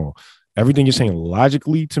 one is wrong. Everything you're saying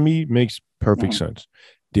logically to me makes perfect sense.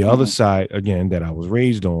 The other side, again, that I was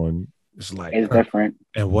raised on is like, it's different.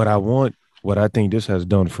 And what I think this has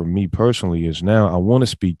done for me personally is now I want to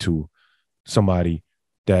speak to somebody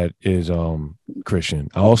that is Christian.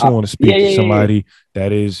 I also want to speak to somebody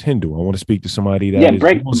that is Hindu. I want to speak to somebody that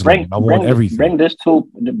is Muslim. I want everything. Bring this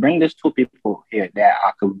two people here that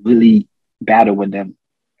I could really battle with them.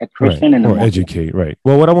 A Christian and a Muslim. Educate, right.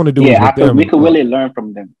 Well, what I want to do is we could really learn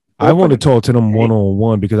from them. I want to talk to them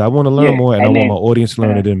one-on-one because I want to learn more and I want my audience to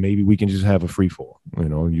learn it, and maybe we can just have a free fall. You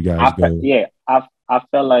know, you guys go. I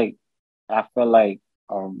feel like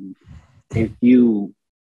if you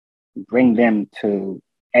bring them to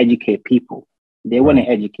educate people, they wouldn't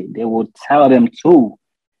educate. They will tell them too,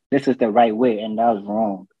 this is the right way and that's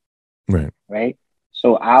wrong. Right.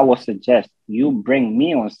 So I would suggest you bring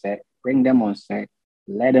me on set, bring them on set,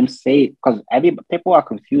 let them say, because people are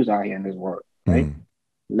confused out here in this world, right?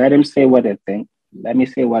 Let them say what they think. Let me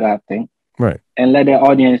say what I think. Right. And let their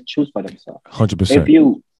audience choose for themselves. 100%. If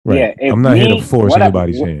you, I'm not here to force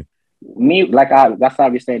anybody's hand. That's how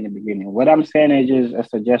we say in the beginning. What I'm saying is just a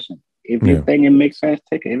suggestion. If you think it makes sense,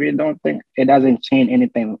 take it. If you don't think, it doesn't change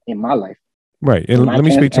anything in my life. Right. And let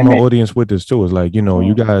me speak to my audience with this too. It's like, you know,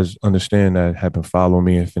 you guys understand that, have been following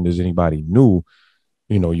me. If there's anybody new,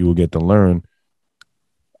 you know, you will get to learn.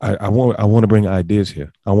 I want to bring ideas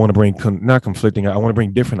here. I want to bring not conflicting. I want to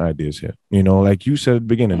bring different ideas here. You know, like you said at the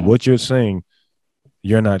beginning, what you're saying,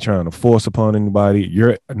 you're not trying to force upon anybody.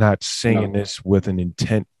 You're not saying this with an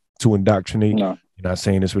intent to indoctrinate. You're not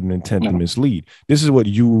saying this with an intent to mislead. This is what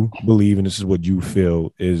you believe, and this is what you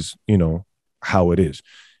feel is, you know, how it is.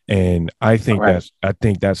 And I think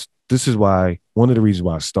this is why one of the reasons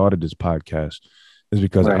why I started this podcast is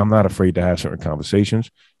because I'm not afraid to have certain conversations.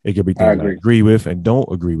 It could be things I agree with and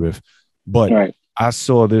don't agree with, but I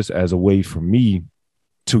saw this as a way for me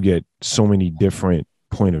to get so many different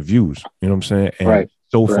point of views. You know what I'm saying? And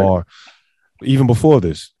so far, even before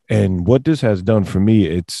this, and what this has done for me,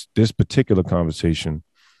 it's this particular conversation.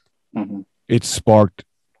 It sparked,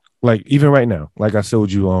 like, even right now, like I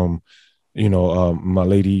told you, you know, my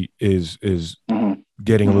lady is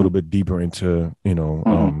getting a little bit deeper into, you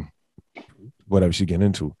know, whatever she's getting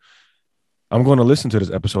into. I'm going to listen to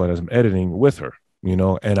this episode as I'm editing with her, you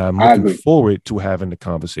know, and I'm looking forward to having the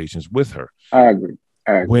conversations with her. I agree.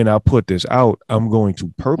 When I put this out, I'm going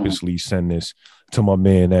to purposely send this to my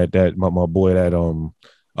man, my boy, that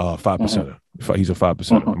 5%. He's a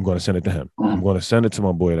 5%. I'm going to send it to him. I'm going to send it to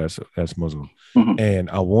my boy that's Muslim, and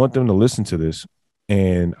I want them to listen to this,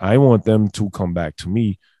 and I want them to come back to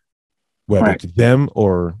me, whether it's them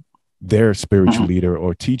or their spiritual leader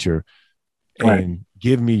or teacher, and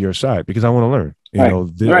give me your side, because I want to learn. You know,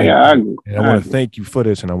 I agree. And I want to thank you for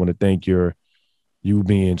this, and I want to thank you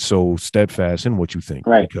being so steadfast in what you think,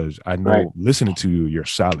 because I know listening to you, you're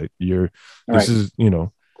solid. This is, you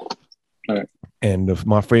know. And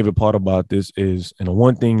my favorite part about this is, and the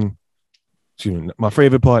one thing, my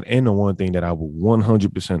favorite part and the one thing that I will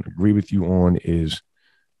 100% agree with you on is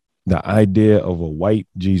the idea of a white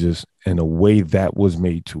Jesus and the way that was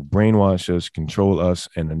made to brainwash us, control us,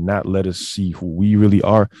 and to not let us see who we really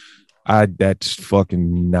are. That's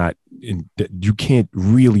fucking not, you can't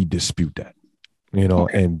really dispute that, you know,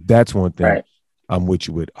 and that's one thing I'm with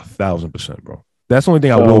you with 1,000%, bro. That's the only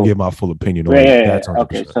thing I will give my full opinion on. That's 100%.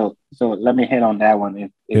 Okay, so let me hit on that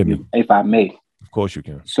one if I may. Of course you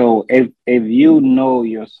can. So if you know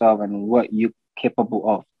yourself and what you're capable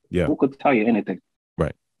of, who could tell you anything?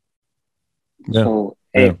 Right. Yeah. So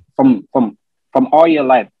from all your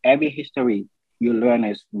life, every history you learn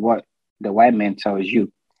is what the white man tells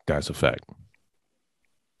you. That's a fact.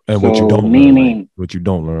 And so, what you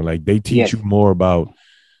don't learn, like they teach you more about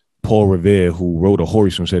Paul Revere, who wrote a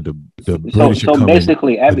Horse, said the British so are coming.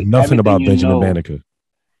 basically, Nothing about Benjamin Banneker.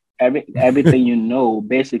 Everything you know,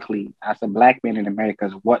 basically, as a black man in America,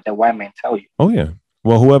 is what the white man tell you. Oh yeah.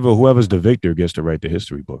 Well, whoever's the victor gets to write the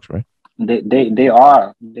history books, right? They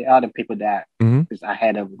are the people that is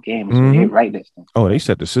ahead of the game, so they write this thing. Oh, they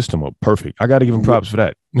set the system up perfect. I got to give them props for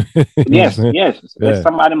that. Yes. If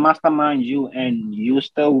somebody mastermind you and you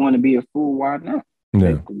still want to be a fool, why not? Yeah.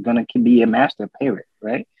 They're gonna be a master parrot,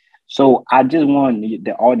 right? So I just want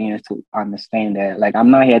the audience to understand that, like, I'm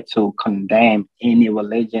not here to condemn any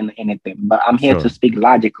religion, anything, but I'm here to speak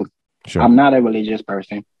logically. Sure. I'm not a religious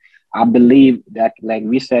person. I believe that, like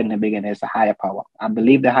we said in the beginning, it's a higher power. I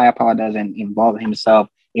believe the higher power doesn't involve himself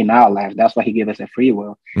in our lives. That's why he gave us a free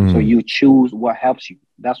will. So you choose what helps you.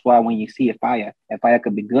 That's why when you see a fire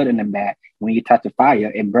could be good and bad. When you touch a fire,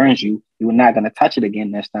 it burns you. You're not going to touch it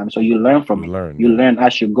again next time. So you learn from it. You learn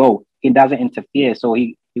as you go. He doesn't interfere. So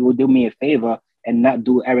he will do me a favor and not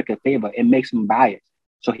do Eric a favor. It makes him biased.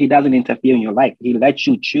 So he doesn't interfere in your life. He lets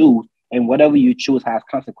you choose, and whatever you choose has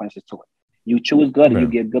consequences to it. You choose good, you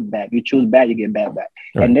get good back. You choose bad, you get bad back.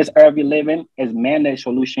 Right. And this earth we live in is man the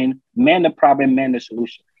solution, man the problem, man the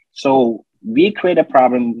solution. So we create a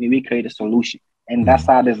problem, we create a solution. And that's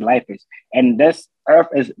how this life is. And this earth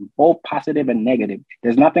is both positive and negative.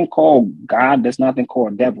 There's nothing called God, there's nothing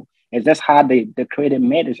called devil. It's just how the creator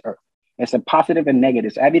made this earth. It's a positive and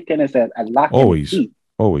negative. So everything is a lock and a key.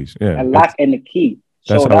 Always, yeah. A lock and a key.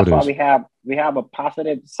 So that's why we have a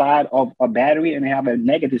positive side of a battery and we have a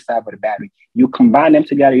negative side of the battery. You combine them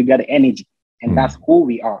together, you get an energy. And that's who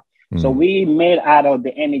we are. So we made out of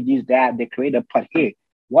the energies that the creator put here.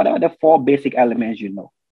 What are the 4 basic elements you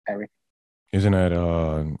know, Eric? Isn't that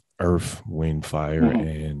earth, wind, fire,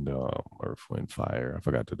 and earth, wind, fire? I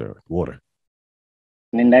forgot the third. Water.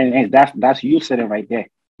 And then that's you sitting right there.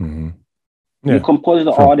 Yeah. You compose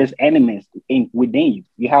all these elements within you.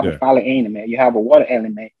 You have a fire element, you have a water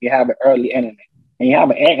element, you have an earthly element, and you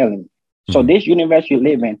have an air element. So this universe you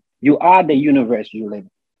live in, you are the universe you live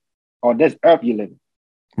in, or this earth you live in.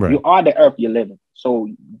 Right. You are the earth you live in. So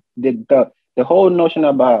the whole notion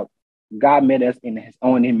about God made us in his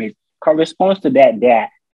own image corresponds to that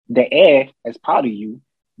the air is part of you,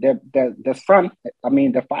 the sun,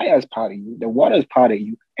 the fire is part of you, the water is part of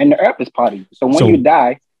you, and the earth is part of you. So when you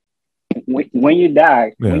die,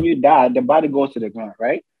 the body goes to the ground,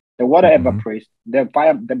 right? The water evaporates, the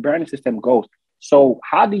fire, the burning system goes. So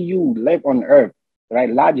how do you live on earth, right?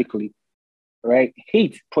 Logically, right?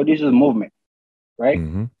 Heat produces movement, right?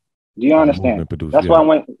 Do you understand? That's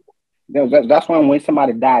why when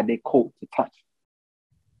somebody died, they cold to touch,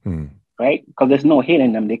 right? Because there's no heat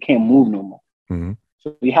in them, they can't move no more.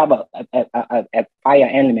 So you have a fire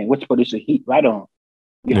element which produces heat right on.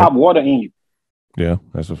 You have water in you. Yeah,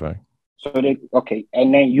 that's a fact. So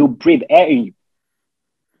and then you breathe air in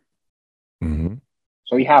you.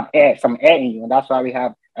 So you have some air in you, and that's why we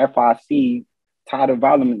have FRC tidal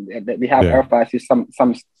volume. We have FRC.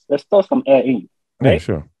 There's still some air in you, right? Yeah,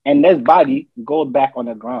 sure. And this body goes back on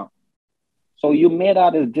the ground. So you made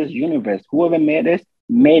out of this universe. Whoever made this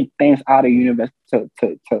made things out of the universe to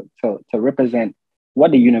represent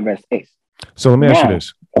what the universe is. So let me ask you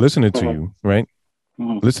this: listening to you, right?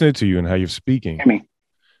 Listening to you and how you're speaking.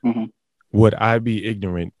 Would I be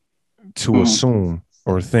ignorant to assume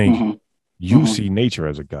or think you see nature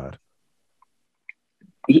as a god?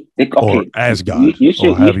 Or as God,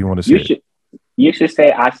 or however you want to say it. You should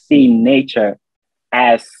say, I see nature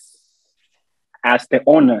as the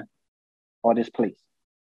owner of this place.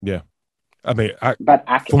 Yeah.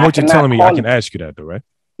 From what you're telling me, I can ask you that though, right?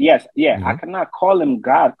 Yes, yeah. I cannot call him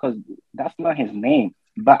God because that's not his name.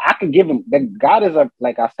 But I could give him, that God is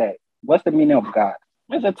like I said, what's the meaning of God?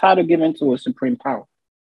 It's a title given to a supreme power.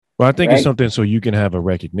 Well, I think it's something so you can have a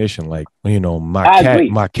recognition, like,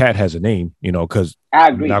 my cat has a name, because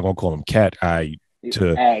I'm not gonna call him Cat Eye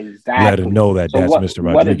to let her know that that's Mr.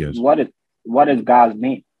 Rodriguez. What is God's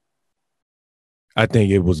name? I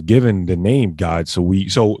think it was given the name God. So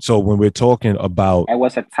when we're talking about it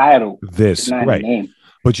was a title, this right? Name.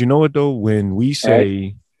 But you know what though, when we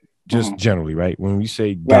say just generally, right? When we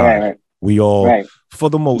say God, we all,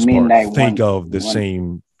 for the most part, think of the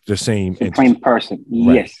same supreme entity. Person.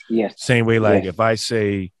 Right. Yes. Same way, like if I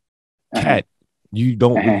say cat, you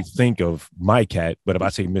don't really think of my cat, but if I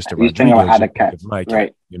say Mr. Rodriguez, you think of my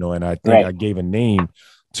cat. And I think I gave a name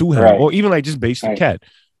to him, or even like just basic cat.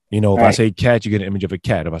 If I say cat, you get an image of a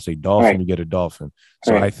cat. If I say dolphin, you get a dolphin.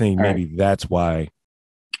 So I think maybe that's why.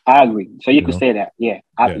 I agree. So you could say that, you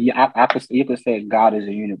could say God is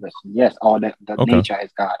a universe. Yes, all the nature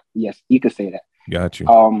is God. Yes, you could say that. Got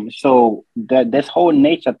you. So this whole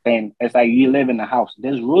nature thing is like you live in a house.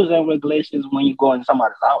 There's rules and regulations when you go in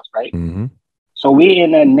somebody's house, right? Mm-hmm. So we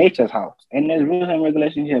in a nature's house, and there's rules and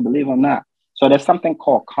regulations here, believe it or not. So there's something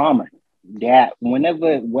called karma that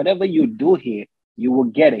whatever you do here, you will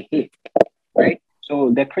get a hit, right?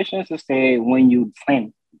 So the Christians will say when you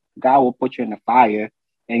sin, God will put you in the fire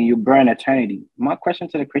and you burn eternity. My question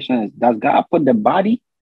to the Christian is, does God put the body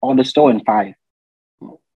or the soul in fire?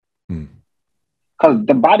 Because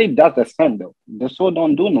the body does the sin though. The soul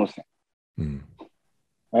don't do no sin.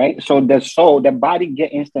 Right? So the body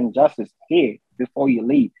get instant justice here before you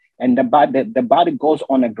leave. And the body goes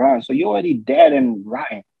on the ground. So you're already dead and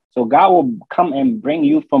rotten. So God will come and bring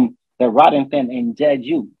you from the rotten thing and judge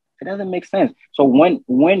you. It doesn't make sense. So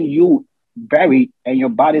when you buried and your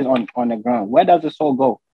body's on the ground, where does the soul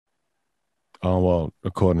go? Oh, well,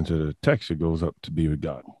 according to the text, it goes up to be with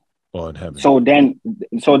God or in heaven. So then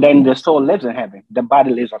the soul lives in heaven. The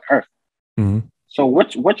body lives on earth. Mm-hmm. So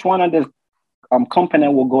which one of this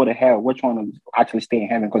component will go to hell? Which one will actually stay in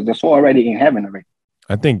heaven? Because the soul already in heaven already.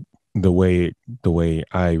 I think the way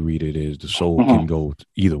I read it is the soul can go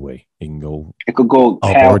either way. It can go. It could go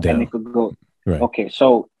up hell or down. and it could go. Right. Okay,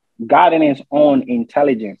 so God in His own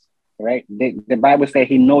intelligence, right? The Bible says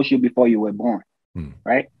He knows you before you were born,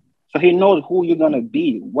 right? So He knows who you're gonna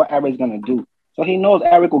be, what Eric's gonna do. So He knows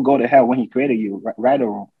Eric will go to hell when He created you, right or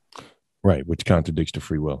wrong. Right, which contradicts the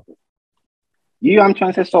free will. You know what I'm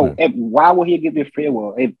trying to say? So why would He give you free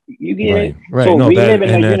will? If you get right. So no, we live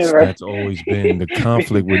in a universe. That's always been the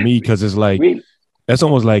conflict with me, because it's like that's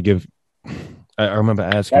almost like if I remember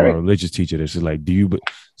asking my religious teacher this, is like,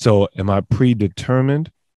 so am I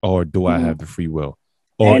predetermined or do I have the free will?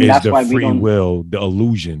 Or is the free will the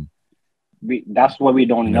illusion? That's what we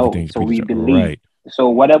don't know. So we believe. Right. So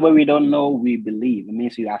whatever we don't know, we believe. It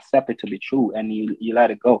means you accept it to be true and you let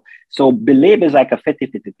it go. So belief is like a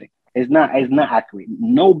 50-50 thing. It's not accurate.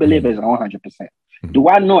 No belief is 100%. Do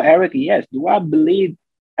I know Eric? Yes. Do I believe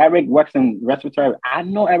Eric works in respiratory? I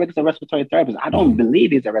know Eric is a respiratory therapist. I don't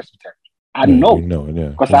believe he's a respiratory. I know.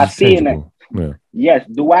 Because I see in it. Yeah. Yes.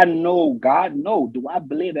 Do I know God? No. Do I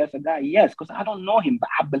believe there's a God? Yes. Because I don't know him, but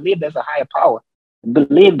I believe there's a higher power.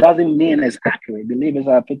 Belief doesn't mean it's accurate. Belief is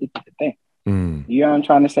a 50-50 thing. You know what I'm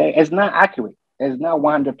trying to say? It's not accurate. It's not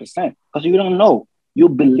 100% because you don't know. You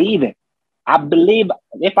believe it. I believe,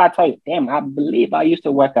 if I tell you, damn, I believe I used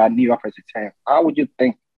to work at New York Presbyterian. How would you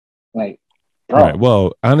think? Like, bro. Right.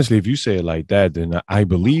 Well, honestly, if you say it like that, then I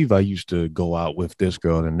believe I used to go out with this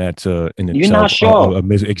girl, and that's in itself. You're not sure.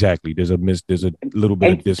 Exactly. There's a little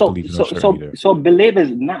bit of disbelief. So belief is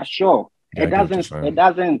not sure. It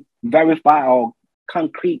doesn't verify or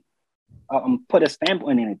concrete put a stamp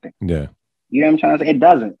on anything. Yeah. You know what I'm trying to say? It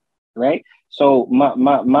doesn't, right? So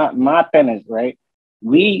my thing is, right?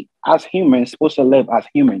 We as humans supposed to live as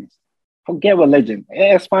humans. Forget religion.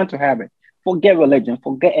 It's fine to have it. Forget religion.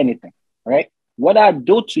 Forget anything, right? What I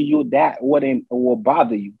do to you that will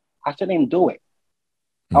bother you, I shouldn't do it.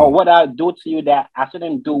 Or what I do to you that I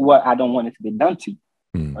shouldn't do what I don't want it to be done to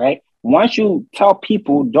you, right? Once you tell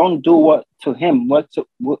people don't do what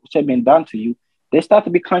should be done to you, they start to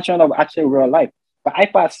be conscious of actually real life. But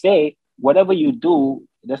if I say, whatever you do,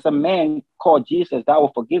 there's a man called Jesus that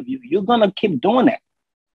will forgive you, you're going to keep doing that.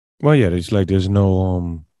 Well, yeah, it's like there's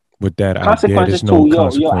no, with that idea, there's no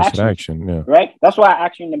consequence to action. Yeah. Right? That's why I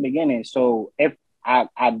asked you in the beginning. So if I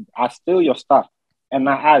steal your stuff and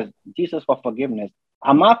I ask Jesus for forgiveness,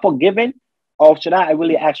 am I forgiven? Or should I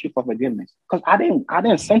really ask you for forgiveness? Because I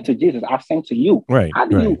didn't sin to Jesus. I sent to you. Right.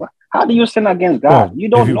 How do you sin against God? Well, you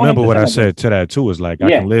don't remember what I said to that too. Is like I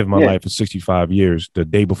can live my life for 65 years. The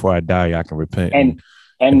day before I die, I can repent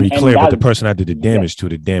and be clear. But the person I did the damage to,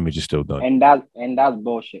 the damage is still done. And that's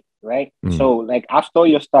bullshit, right? So like I stole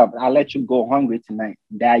your stuff. I let you go hungry tonight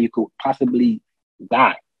that you could possibly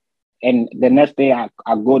die. And the next day I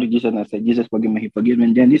go to Jesus and I say, Jesus, forgive me. He forgives me.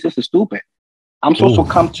 And then Jesus is stupid. I'm supposed to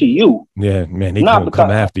come to you. Yeah, man, they can't come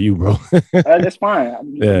after you, bro. That's fine.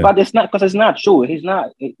 Yeah. But it's not, because it's not true.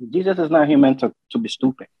 Jesus is not human to be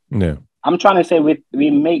stupid. Yeah. I'm trying to say we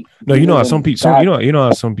make. No, you know how some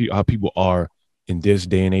people, how people are in this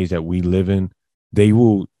day and age that we live in.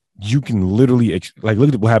 You can literally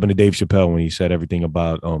look at what happened to Dave Chappelle when he said everything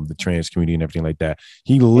about the trans community and everything like that.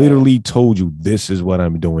 He literally told you this is what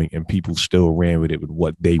I'm doing, and people still ran with it with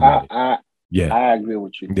what they wanted. Yeah, I agree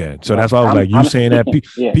with you. Yeah, so that's why I was like, you saying that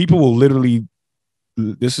people will literally.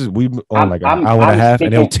 We've on like an hour and a half,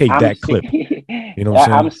 and they'll take that clip. You know what I'm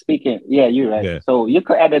saying? I'm speaking. Yeah, you're right. Yeah. So you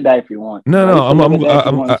could edit that if you want. No,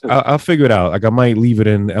 I'll figure it out. Like I might leave it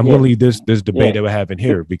in. I'm gonna leave this debate that we're having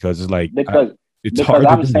here because it's like it's hard.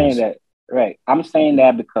 I'm saying that right. I'm saying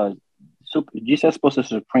that because Jesus is supposed to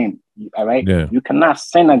supreme. All right. Yeah. You cannot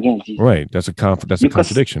sin against Jesus. Right. That's a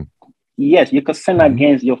contradiction. Yes, you can sin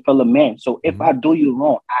against your fellow man. So if I do you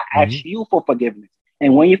wrong, I ask you for forgiveness.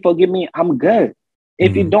 And when you forgive me, I'm good.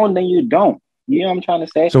 If you don't, then you don't. You know what I'm trying to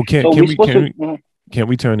say? So can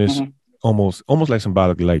we turn this almost like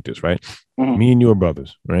symbolically like this, right? Me and you are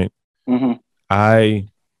brothers, right? How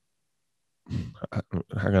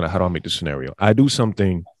do I make this scenario? I do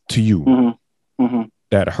something to you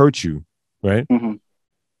that hurts you, right? And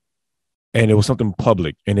it was something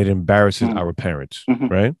public and it embarrasses our parents,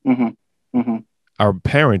 right? Our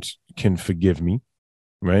parents can forgive me,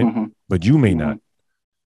 right? But you may not.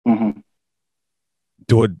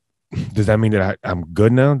 Does that mean that I'm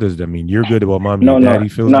good now? Does that mean you're good about mommy and daddy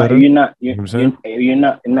feels better? You're not.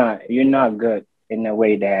 You're not good in the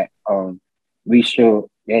way that we should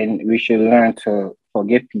learn to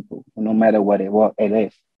forgive people, no matter what it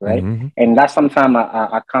is, right? And that's sometimes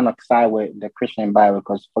I kind of side with the Christian Bible,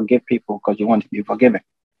 because forgive people because you want to be forgiven,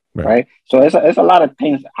 right? So it's a lot of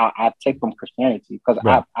things I take from Christianity, because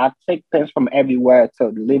I take things from everywhere to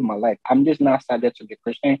live my life. I'm just not subject to be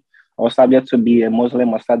Christian or subject to be a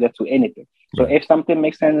Muslim or subject to anything. So if something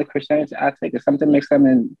makes sense in Christianity, I take it. Something makes sense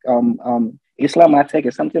in Islam, I take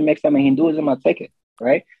it. Something makes sense in Hinduism, I take it,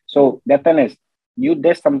 right? So the thing is, you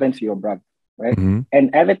did something to your brother, right? And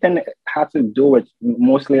everything has to do with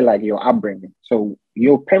mostly like your upbringing. So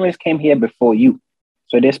your parents came here before you.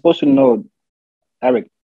 So they're supposed to know, Eric,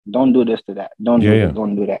 don't do this to that. Don't do this,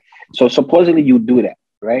 don't do that. So supposedly you do that,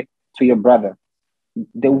 right? To your brother.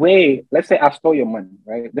 The way, let's say I stole your money,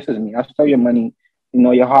 right? This is me. I stole your money,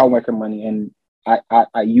 your hard working money, and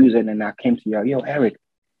I use it, and I came to you, yo, Eric,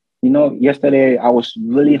 yesterday I was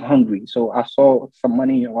really hungry. So I saw some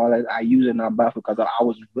money in your wallet. I used it in our bath because I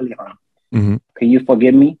was really hungry. Can you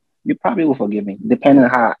forgive me? You probably will forgive me, depending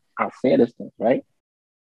on how I say this thing, right?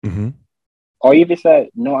 Or if you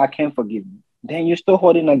say, no, I can't forgive you, then you're still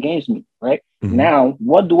holding against me, right? Now,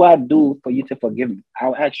 what do I do for you to forgive me?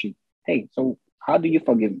 I'll ask you, hey, so how do you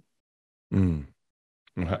forgive me?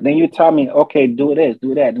 Then you tell me, okay, do this,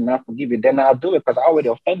 do that, and I'll forgive you. Then I'll do it because I already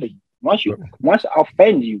offended you. Once I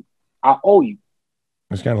offend you, I owe you.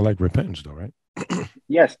 It's kind of like repentance, though, right?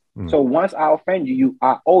 Yes. So once I offend you,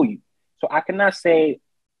 I owe you. So I cannot say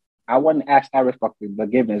I wouldn't ask Eric for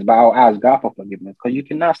forgiveness, but I'll ask God for forgiveness, because you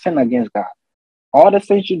cannot sin against God. All the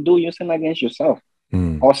things you do, you sin against yourself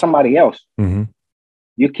or somebody else.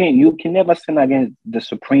 You can never sin against the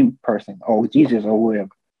supreme person or Jesus or whoever.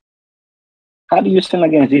 How do you sin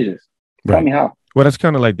against Jesus? Tell me how. Well, that's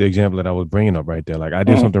kind of like the example that I was bringing up right there. Like I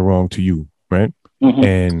did something wrong to you, right?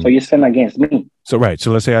 And so you sin against me. So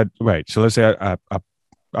So let's say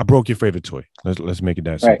I broke your favorite toy. Let's make it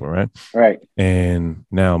that simple, right? Right. And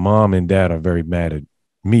now mom and dad are very mad at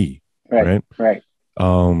me, right?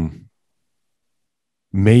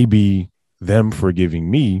 Maybe them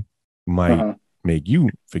forgiving me might make you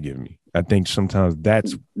forgive me. I think sometimes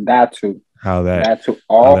that's how that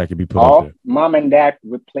could be put up there. Mom and dad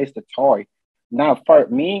replace the toy. Now, for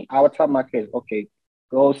me, I would tell my kids, okay,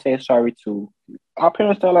 go say sorry to. Our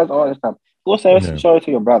parents tell us all this time. Go say sorry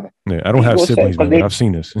to your brother. Yeah, I don't have siblings, but I've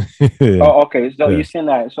seen this. Oh, okay. So you seen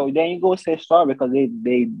that. So then you go say sorry because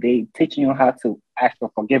they teaching you how to ask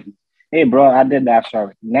for forgiveness. Hey, bro, I did that.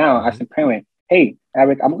 Sorry. Now, as a parent, hey,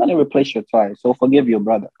 Eric, I'm going to replace your toy. So forgive your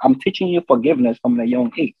brother. I'm teaching you forgiveness from a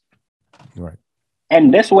young age. Right.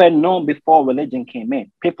 And this were known before religion came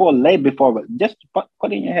in. People lived before. Just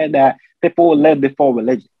put in your head that people lived before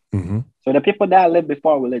religion. So the people that lived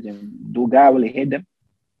before religion, do God really hate them?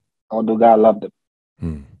 Or do God love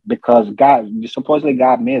them? Because supposedly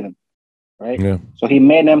God made them, right? Yeah. So he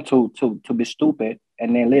made them to be stupid,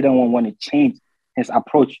 and then later on want to change his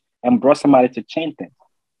approach and brought somebody to change things.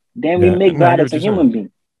 Then we make God as a human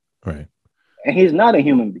being. Right. And he's not a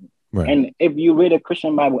human being. Right. And if you read a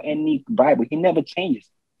Christian Bible, any Bible, he never changes.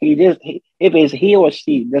 If it's he or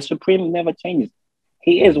she, the Supreme never changes.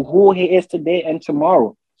 He is who he is today and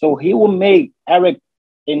tomorrow. So he will make Eric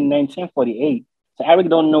in 1948. So Eric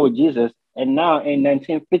don't know Jesus. And now in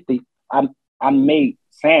 1950, I made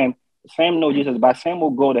Sam. Sam knows Jesus, but Sam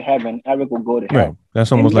will go to heaven. Eric will go to hell. Right.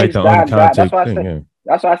 That's almost like the uncontact thing.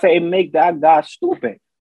 That's why I say it make that God stupid.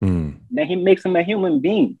 Then he makes him a human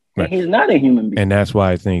being. Right. And he's not a human being. And that's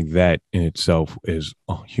why I think that in itself is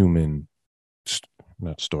a human,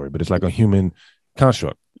 not story, but it's like a human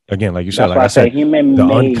construct. Again, like you said, the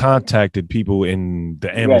uncontacted people in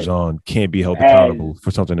the Amazon can't be held accountable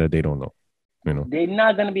for something that they don't know. They're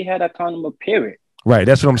not going to be held accountable, period. Right.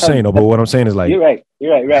 That's what I'm saying. But what I'm saying is like, you're right.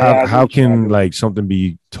 How can like something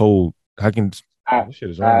be told? How can This shit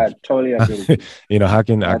is I orange. totally agree with you. You know, how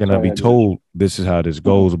can I totally be agree. told this is how this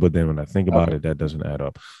goes, but then when I think about it, that doesn't add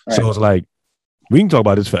up. So Right. it's like we can talk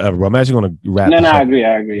about this forever. But I'm actually going to wrap. No, this I up. agree.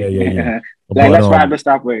 Yeah. Like, let's wrap this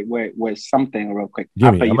up with something real quick.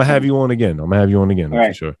 Give me. I'm gonna have you on again. I'm gonna have you on again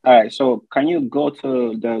for sure. All right. So can you go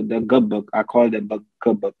to the good book? I call it the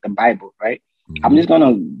good book, the Bible, right? Mm-hmm. I'm just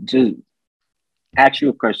gonna ask you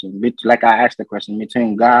a question, like I asked the question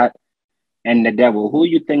between God and the devil. Who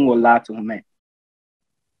you think will lie to a man?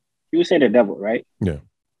 You say the devil, right? Yeah.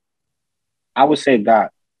 I would say God.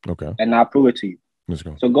 Okay. And I'll prove it to you. Let's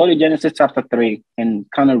go. So go to Genesis chapter 3 and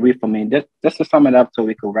kind of read for me. Just to sum it up so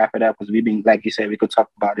we could wrap it up, because we've been, like you said, we could talk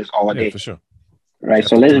about this all day. For sure. Right.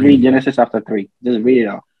 Chapter so let's 3. read Genesis chapter 3. Just read it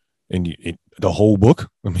all. And the whole book?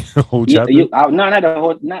 I mean, the whole chapter? No, not the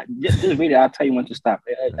whole. Not just read it. I'll tell you when to stop.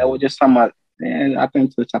 It will just sum up. And I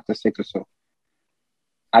think to chapter 6 or so.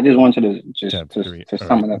 I just want you to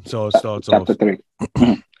sum it up. So it starts chapter 3.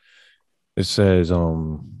 It says,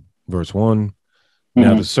 verse 1.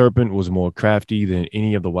 Now the serpent was more crafty than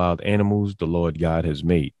any of the wild animals the Lord God has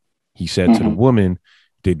made. He said to the woman,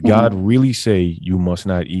 did God really say you must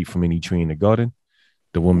not eat from any tree in the garden?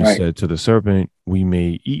 The woman said to the serpent, we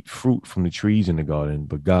may eat fruit from the trees in the garden,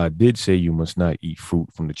 but God did say you must not eat fruit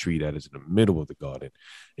from the tree that is in the middle of the garden,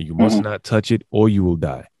 and you must not touch it or you will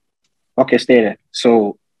die. Okay, stay there.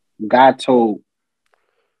 So God told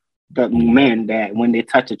the men that when they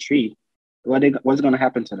touch a tree, what's going to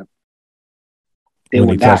happen to them? When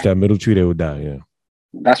they touch that middle tree, they would die. Yeah.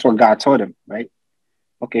 That's what God told them, right?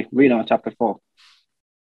 Okay, read on chapter 4.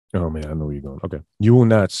 Oh man, I know where you're going. Okay. You will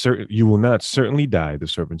not certainly die, the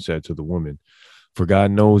serpent said to the woman, for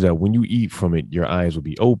God knows that when you eat from it, your eyes will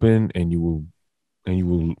be open and you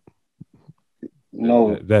will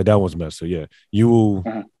no, that was messed up. Yeah. You will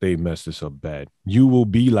they messed this up bad. You will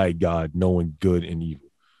be like God, knowing good and evil.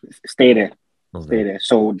 Stay there. Okay. Stay there.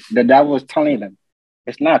 So the devil was telling them,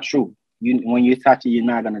 it's not true. When you touch it, you're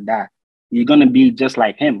not gonna die. You're gonna be just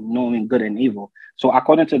like him, knowing good and evil. So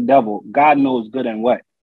according to the devil, God knows good and what?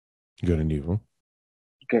 Good and evil.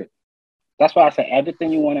 Good. That's why I said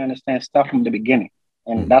everything you want to understand, start from the beginning.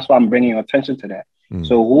 And that's why I'm bringing your attention to that.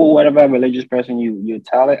 So whatever religious person you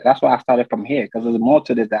tell it, that's why I started from here, because there's more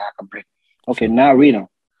to this that I can bring. Okay, now read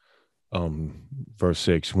on. Verse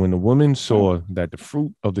 6. When the woman saw that the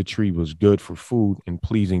fruit of the tree was good for food and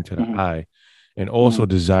pleasing to the eye, and also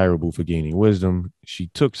desirable for gaining wisdom, she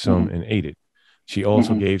took some and ate it. She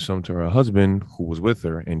also gave some to her husband who was with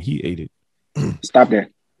her, and he ate it. Stop there.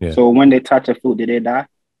 Yeah. So when they touch the fruit, did they die?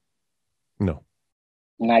 No.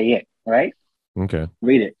 Not yet, right? Okay.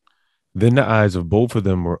 Read it. Then the eyes of both of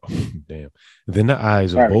them were Then the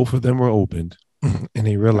eyes of both of them were opened, and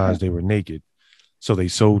they realized they were naked. So they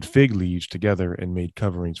sewed fig leaves together and made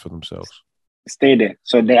coverings for themselves. Stay there.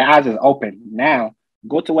 So their eyes is open. Now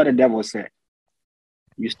go to what the devil said.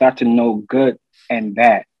 You start to know good and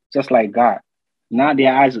bad, just like God. Now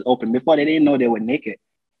their eyes is open. Before they didn't know they were naked.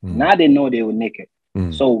 Now they know they were naked.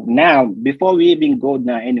 So now, before we even go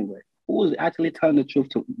down anywhere, who's actually telling the truth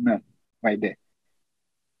to them right there?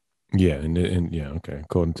 Yeah, and yeah, okay.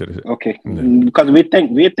 According to the because we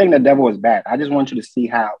think the devil is bad. I just want you to see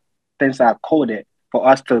how things are coded for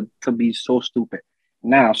us to be so stupid.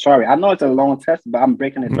 Now, sorry, I know it's a long test, but I'm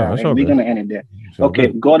breaking it down, and we're gonna end it there. Okay,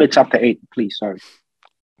 go to chapter 8, please. Sorry.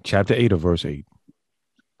 Chapter 8 or verse 8?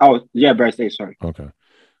 Oh, yeah, verse 8. Sorry. Okay.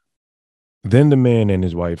 Then the man and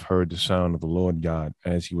his wife heard the sound of the Lord God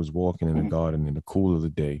as he was walking in the garden in the cool of the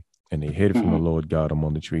day, and they hid from the Lord God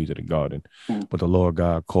among the trees of the garden. But the Lord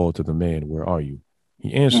God called to the man, where are you?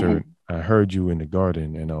 He answered, I heard you in the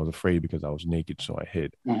garden, and I was afraid because I was naked, so I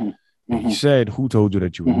hid. And he said, who told you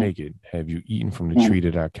that you were naked? Have you eaten from the tree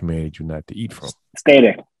that I commanded you not to eat from? Stay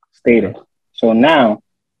there. So now,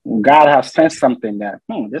 God has sent something that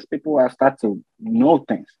these people have started to know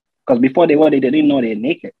things. Because before they didn't know they're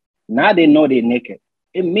naked. Now they know they're naked.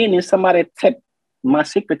 It means somebody tipped my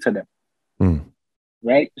secret to them.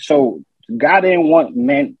 Right? So God didn't want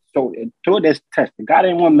men. So through this test, God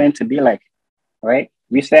didn't want men to be like it. Right?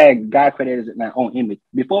 We said God created us in our own image.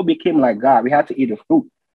 Before we became like God, we had to eat the fruit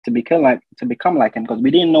to become like him, because we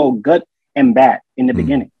didn't know good and bad in the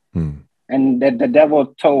beginning. And the devil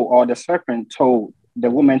told, or the serpent told the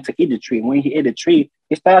woman to eat the tree. When he ate the tree,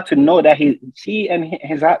 he started to know that she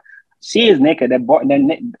is naked.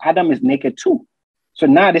 Adam is naked too. So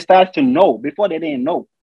now they start to know before they didn't know.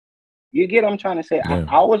 You get what I'm trying to say? Yeah.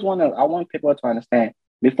 I want people to understand,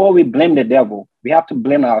 before we blame the devil, we have to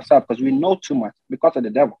blame ourselves, because we know too much because of the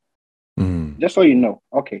devil. Just so you know.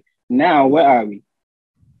 Okay. Now where are we?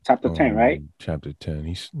 Chapter 10, right? Chapter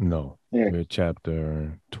 10. We're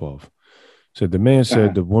chapter 12. So the man said,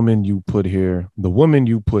 Uh-huh. the woman you put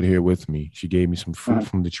here with me, she gave me some fruit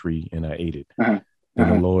from the tree and I ate it. Uh-huh. Then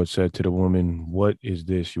the Uh-huh. Lord said to the woman, what is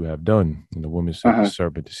this you have done? And the woman said, the Uh-huh.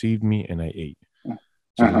 serpent deceived me and I ate. So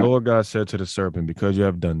the Uh-huh. Lord God said to the serpent, because you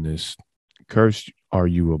have done this, cursed are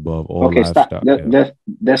you above all Okay, stop. livestock. Yeah.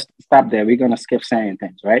 Just stop there. We're gonna skip saying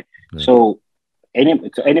things, right? Yeah. So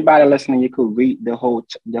anybody listening, you could read the whole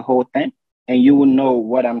thing, and you will know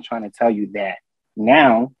what I'm trying to tell you. That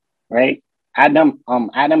now, right? Adam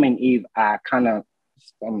and Eve are kind of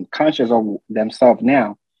conscious of themselves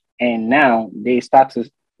now, and now they start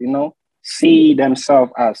to, see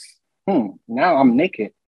themselves as, now I'm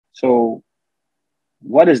naked. So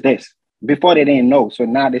what is this? Before they didn't know, so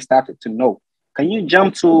now they started to know. Can you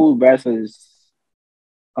jump to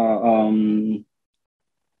uh, um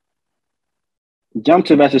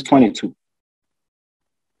verses 22,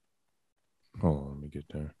 Oh, let me get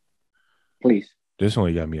there. please? This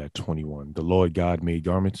only got me at 21. The Lord God made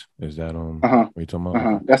garments. Is that Uh-huh. what you talking about?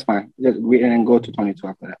 Okay. That's fine. Just read and then go to 22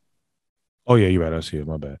 after that. Oh yeah, you're right. I see it.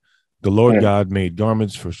 My bad. The Lord Yeah. God made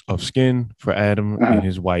garments of skin for Adam and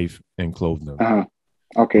his wife and clothed them. Uh-huh.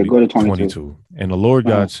 Okay, go to 22. And the Lord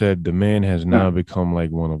Uh-huh. God said, the man has now become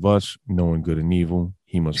like one of us, knowing good and evil.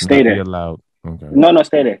 He must Stay not there. be allowed. Okay. No,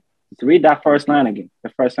 stay there. Let's read that first line again, the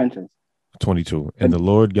first sentence. 22. And the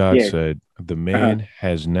Lord God Yeah. said, the man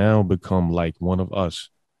has now become like one of us.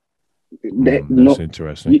 That's That's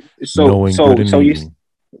interesting. Knowing good and evil. You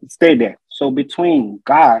stay there. So between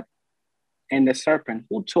God and the serpent,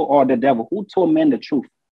 who told, or the devil, who told men the truth?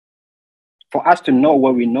 For us to know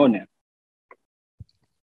what we know now.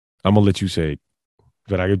 I'm gonna let you say it,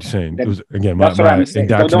 but I get what you're saying. It was, again, that's my what I'm saying.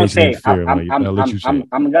 Don't say indoctrination and fear. I'll let you say it.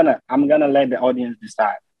 I'm gonna let the audience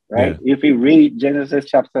decide, right? Yeah. If you read Genesis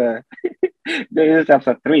chapter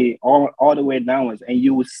 3 all the way downwards, and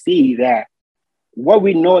you will see that what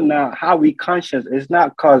we know now, how we conscious, is not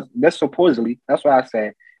because that's supposedly. That's why I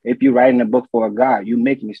said, if you write in a book for a God, you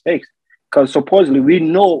make mistakes, because supposedly we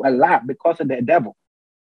know a lot because of the devil.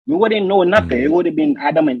 We wouldn't know nothing. It would have been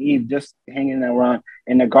Adam and Eve just hanging around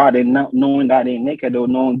in the garden, not knowing that they're naked or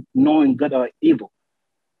knowing good or evil,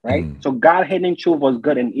 right? So God hidden truth was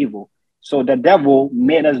good and evil. So the devil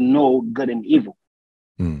made us know good and evil,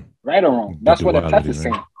 right or wrong. That's what the text is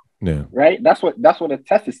saying. Yeah. Right? That's what the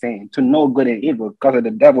text is saying, to know good and evil because of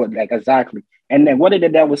the devil, like exactly. And then what did the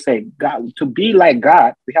devil say? God, to be like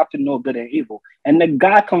God, we have to know good and evil. And the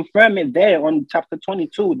God confirmed it there on chapter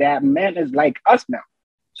 22 that man is like us now.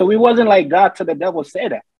 So we wasn't like God till the devil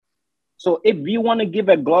said that. So if we want to give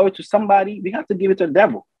a glory to somebody, we have to give it to the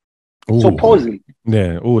devil. Ooh. Supposedly.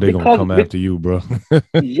 Yeah. Oh, they're gonna come after you, bro.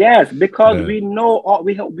 Yes, because we know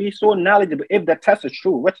we so knowledgeable. If the test is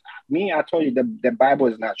true, which I told you the Bible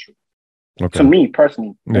is not true. Okay. To me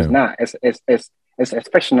personally, it's not. It's a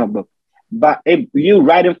fictional book. But if you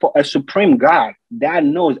writing for a supreme God that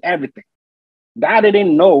knows everything, that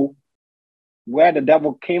didn't know where the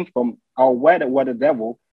devil came from or where the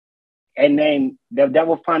devil, and then the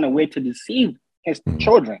devil found a way to deceive his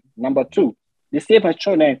children. Number two, deceive his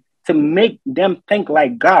children to make them think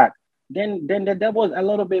like God. Then the devil is a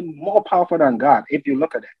little bit more powerful than God if you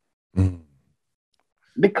look at it,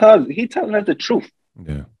 because he telling us the truth.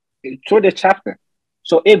 Yeah. Through the chapter.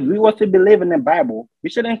 So if we were to believe in the Bible, we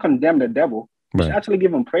shouldn't condemn the devil. We should actually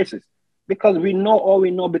give him praises, because we know all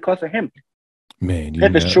we know because of him. Man,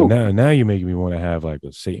 that is true. Now you're making me want to have like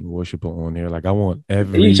a Satan worshiper on here. Like I want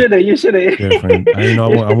every. You should have. Different. I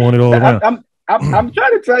want it all around. I'm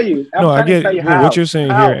trying to tell you. I get what you're saying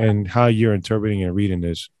here, and how you're interpreting and reading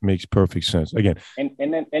this makes perfect sense. Again,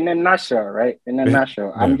 in a nutshell, right? In a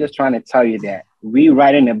nutshell, I'm just trying to tell you that we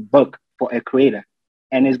writing a book for a creator,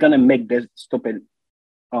 and it's gonna make this stupid,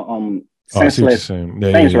 senseless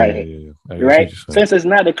things right here. Right? Since it's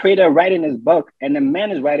not the creator writing this book, and the man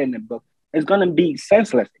is writing the book, it's gonna be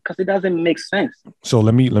senseless because it doesn't make sense. So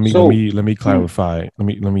let me clarify. Let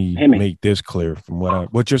me make this clear from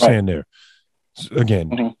what you're saying there. So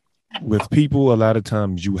again, with people, a lot of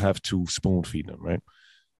times you have to spoon feed them, right?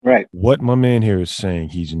 Right. What my man here is saying,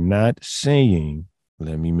 he's not saying,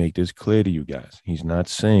 let me make this clear to you guys. He's not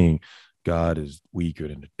saying God is weaker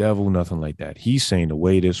than the devil, nothing like that. He's saying the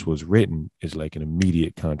way this was written is like an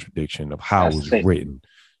immediate contradiction of how it was written,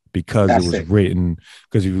 because it was written.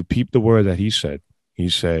 Because if you peep the word that he said,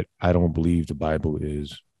 I don't believe the Bible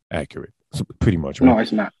is accurate. So pretty much, right? No,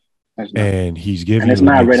 it's not. And he's giving it's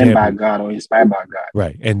not written by God or inspired by God.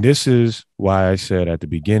 Right. And this is why I said at the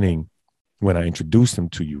beginning, when I introduced him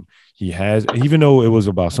to you, he has, even though it was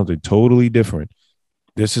about something totally different,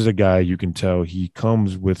 this is a guy you can tell he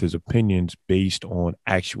comes with his opinions based on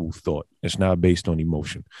actual thought. It's not based on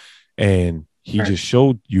emotion. And he just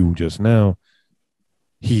showed you just now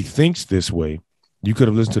he thinks this way. You could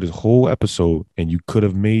have listened to this whole episode and you could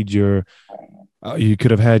have made you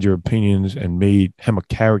could have had your opinions and made him a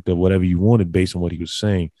character, whatever you wanted based on what he was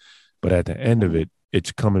saying. But at the end of it,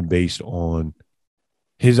 it's coming based on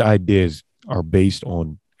his ideas are based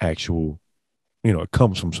on actual, it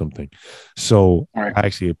comes from something. So I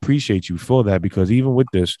actually appreciate you for that, because even with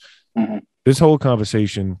this, this whole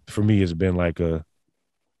conversation for me has been like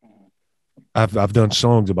I've done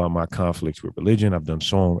songs about my conflicts with religion.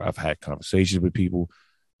 I've had conversations with people,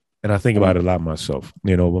 and I think about it a lot myself.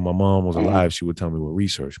 When my mom was alive, she would tell me with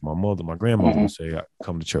research. My grandmother would say,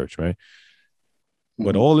 come to church, right?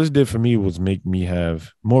 But all this did for me was make me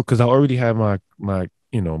have more, because I already have my my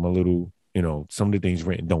little, some of the things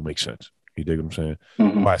written don't make sense. You dig what I'm saying?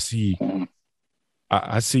 But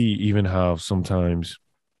I see even how sometimes,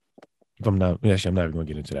 if I'm not even going to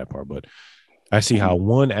get into that part, but I see how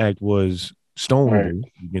one act was stoned,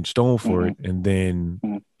 you get stoned for it, and then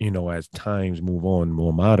as times move on,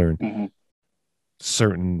 more modern,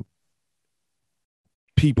 certain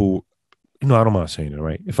people, I don't mind saying it,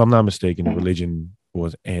 right? If I'm not mistaken, the religion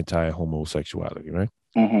was anti-homosexuality, right?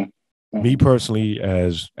 Me personally,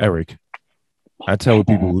 as Eric, I tell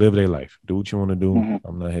people, live their life, do what you want to do.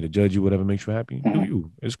 I'm not here to judge you. Whatever makes you happy, do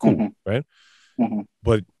you. It's cool, right?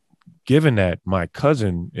 But given that my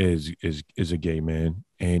cousin is a gay man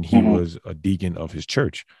and he was a deacon of his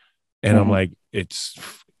church, and I'm like,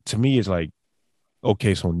 to me, it's like,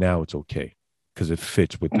 okay, so now it's okay because it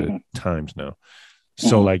fits with the times now.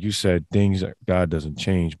 So like you said, things, God doesn't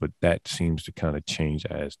change, but that seems to kind of change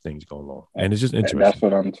as things go along. And it's just interesting. That's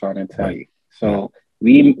what I'm trying to tell you. So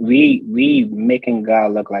we making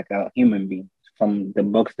God look like a human being from the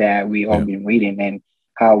books that we all been reading, and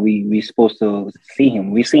how we supposed to see him.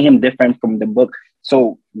 We see him different from the book.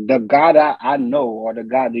 So the God I know, or the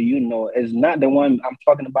God that you know, is not the one I'm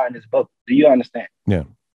talking about in this book. Do you understand? Yeah.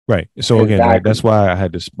 Right. So again, like, that's why I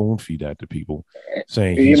had to spoon feed that to people,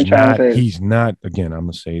 saying he's not, again, I'm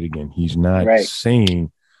going to say it again. He's not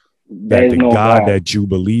saying that the God that you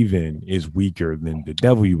believe in is weaker than the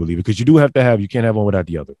devil you believe in, because you can't have one without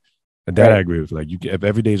the other. And that I agree with. Like, if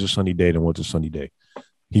every day is a sunny day, then what's a sunny day?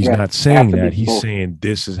 He's not saying that. He's saying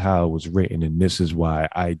this is how it was written, and this is why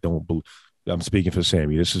I don't believe. I'm speaking for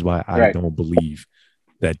Sammy. This is why I don't believe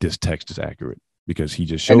that this text is accurate, because he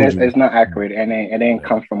just showed you it's not accurate, and it didn't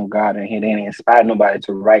come from God, and he didn't inspire nobody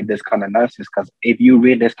to write this kind of nonsense. Because if you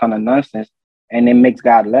read this kind of nonsense, and it makes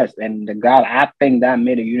God less, and the God I think that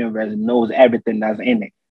made the universe knows everything that's in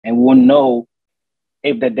it, and will know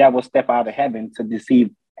if the devil step out of heaven to deceive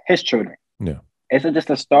his children. Yeah, it's just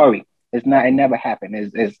a story. It's not. It never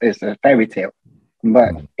happened. It's a fairy tale.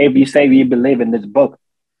 But if you say you believe in this book,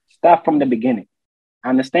 start from the beginning.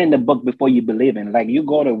 Understand the book before you believe in. Like, you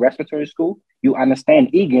go to respiratory school, you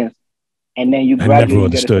understand Egan's, and then you graduate. I never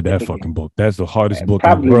understood that fucking book. That's the hardest book.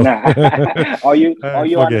 Probably not. or you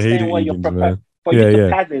understand what your professor for you to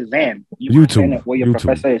pass the exam. You understand what your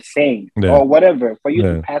professor is saying, or whatever. For you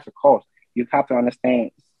to pass the course, you have to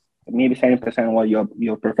understand maybe 70% of what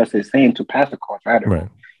your professor is saying to pass the course, right? Right.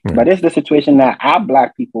 But it's the situation that our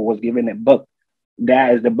Black people was given a book.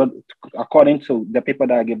 That is the book, according to the people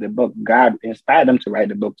that give the book. God inspired them to write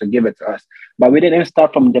the book, to give it to us. But we didn't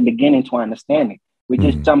start from the beginning to understand it. We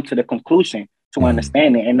just jumped to the conclusion to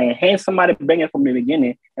understand it. And then somebody bring it from the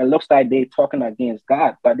beginning, it looks like they're talking against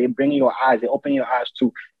God, but they bring your eyes, they open your eyes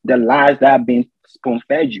to the lies that have been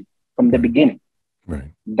spoon-fed you from the beginning.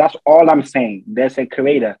 Right. That's all I'm saying. There's a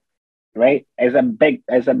creator, right? As a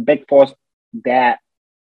big force that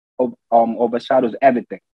overshadows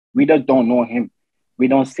everything. We just don't know him. We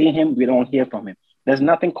don't see him. We don't hear from him. There's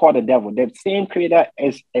nothing called the devil. The same creator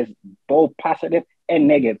is both positive and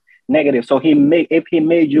negative. So if he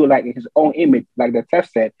made you like his own image, like the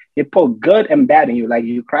text said, he put good and bad in you. Like,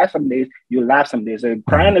 you cry some days, you laugh some days. So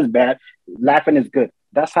crying is bad, laughing is good.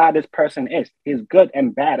 That's how this person is. He's good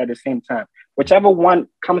and bad at the same time. Whichever one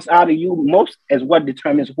comes out of you most is what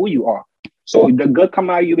determines who you are. So the good come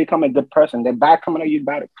out of you, become a good person. The bad come out of you,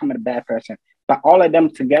 become a bad person. But all of them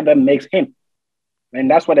together makes him. And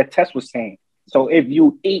that's what the text was saying. So if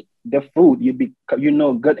you eat the fruit,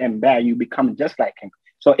 good and bad, you become just like him.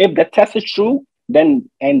 So if the test is true, then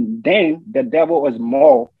the devil is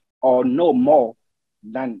more or no more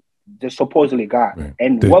than the supposedly God. Right.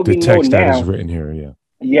 And the what we know text now, that is written here,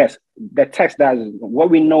 yes, the text that is what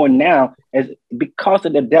we know now is because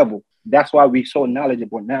of the devil. That's why we're so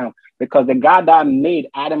knowledgeable now, because the God that made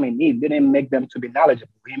Adam and Eve didn't make them to be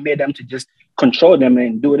knowledgeable. He made them to just control them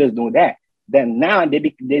and do this, do that. Then now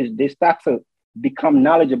they start to become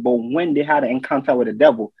knowledgeable when they had an encounter with the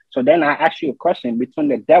devil. So then I ask you a question: between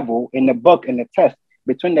the devil in the book and the test,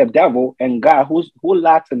 between the devil and God, who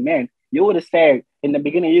lied to man, you would have said in the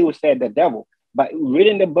beginning, you would say the devil. But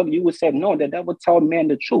reading the book, you would say, no, the devil told man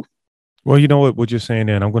the truth. Well, you know what you're saying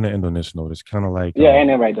there, and I'm going to end on this note. It's kind of like and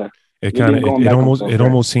then right there. It kind of it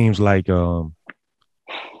almost seems like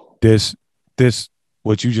this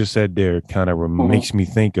what you just said there kind of makes me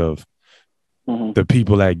think of the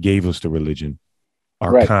people that gave us the religion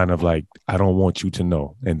are kind of like, I don't want you to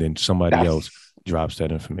know, and then somebody else drops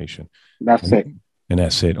that information. That's it. And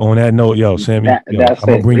that's it. On that note, yo, Sammy, I'm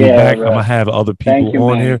gonna bring you back. Bro. I'm gonna have other people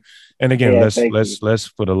on here. And again, let's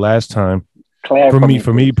for the last time. For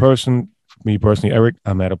me personally, Eric,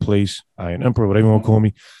 I'm at a place, Iron Emperor, whatever you want to call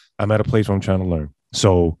me, I'm at a place where I'm trying to learn.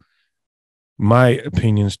 So my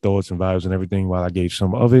opinions, thoughts, and vibes and everything, while I gave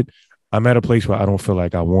some of it, I'm at a place where I don't feel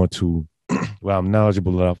like I want to, well, I'm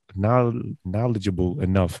knowledgeable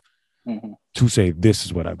enough to say this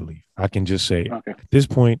is what I believe. I can just say at this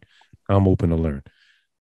point, I'm open to learn.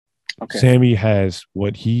 Okay. Sammy has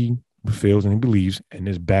what he feels and he believes, and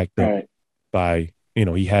is backed up by,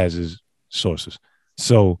 he has his sources.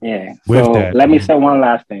 So that, let me say one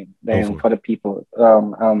last thing then for the people.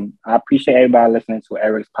 I appreciate everybody listening to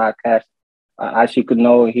Eric's podcast. As you could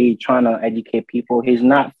know, he's trying to educate people. He's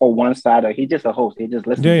not for one side, or he's just a host. He just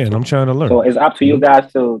listens. Yeah, and I'm trying to learn. So it's up to you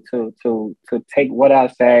guys to take what I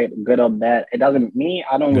said, good or bad. It doesn't mean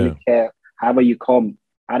I don't really care however you call me.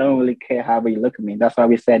 I don't really care however you look at me. That's why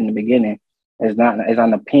we said in the beginning. It's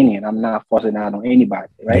an opinion. I'm not forcing that on anybody,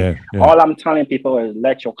 right? Yeah. All I'm telling people is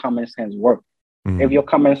let your common sense work. If your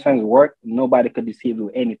common sense work, nobody could deceive you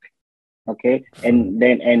with anything. Okay. And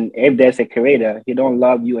if there's a creator, he don't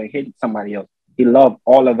love you and hate somebody else. He loves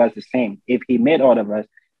all of us the same. If he made all of us,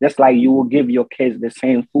 just like you will give your kids the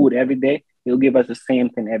same food every day, he'll give us the same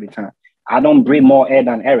thing every time. I don't breathe more air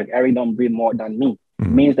than Eric. Eric don't breathe more than me. It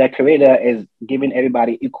means that creator is giving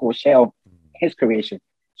everybody equal share of his creation.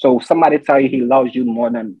 So somebody tell you he loves you more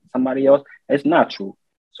than somebody else, it's not true.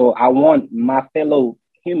 So I want my fellow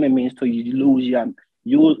human beings to use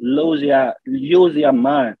your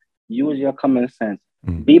mind, use your common sense.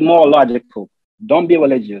 Be more logical. Don't be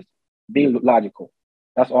religious. Be logical.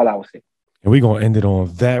 That's all I would say. And we're gonna end it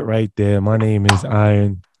on that right there. My name is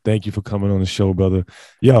Iron. Thank you for coming on the show, brother.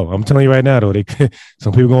 Yo, I'm telling you right now, though,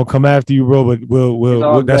 some people gonna come after you, bro. But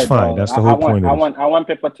we'll that's fine. Bro. That's the whole point. I want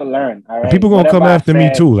people to learn. All right. People gonna come after me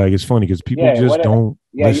too. Like, it's funny because people just don't.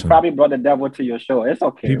 Yeah, listen. You probably brought the devil to your show. It's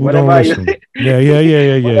okay. People don't listen. Yeah.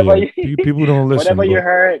 People don't listen.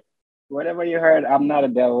 Whatever you heard, I'm not a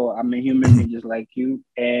devil. I'm a human being just like you,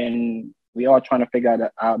 and we all trying to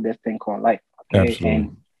figure out this thing called life. Okay? Absolutely.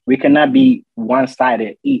 And we cannot be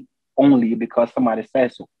one-sided. Eat only because somebody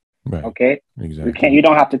says so. Right. Okay. Exactly. You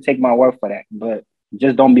don't have to take my word for that, but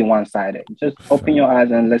just don't be one-sided. Just open your eyes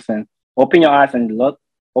and listen. Open your eyes and look.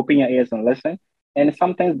 Open your ears and listen. And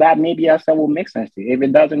some things that maybe I said will make sense to you. If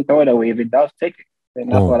it doesn't, throw it away. If it does, take it. Then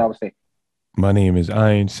that's what I would say. My name is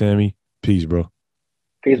Iron Sammy. Peace, bro.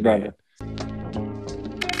 Peace, brother.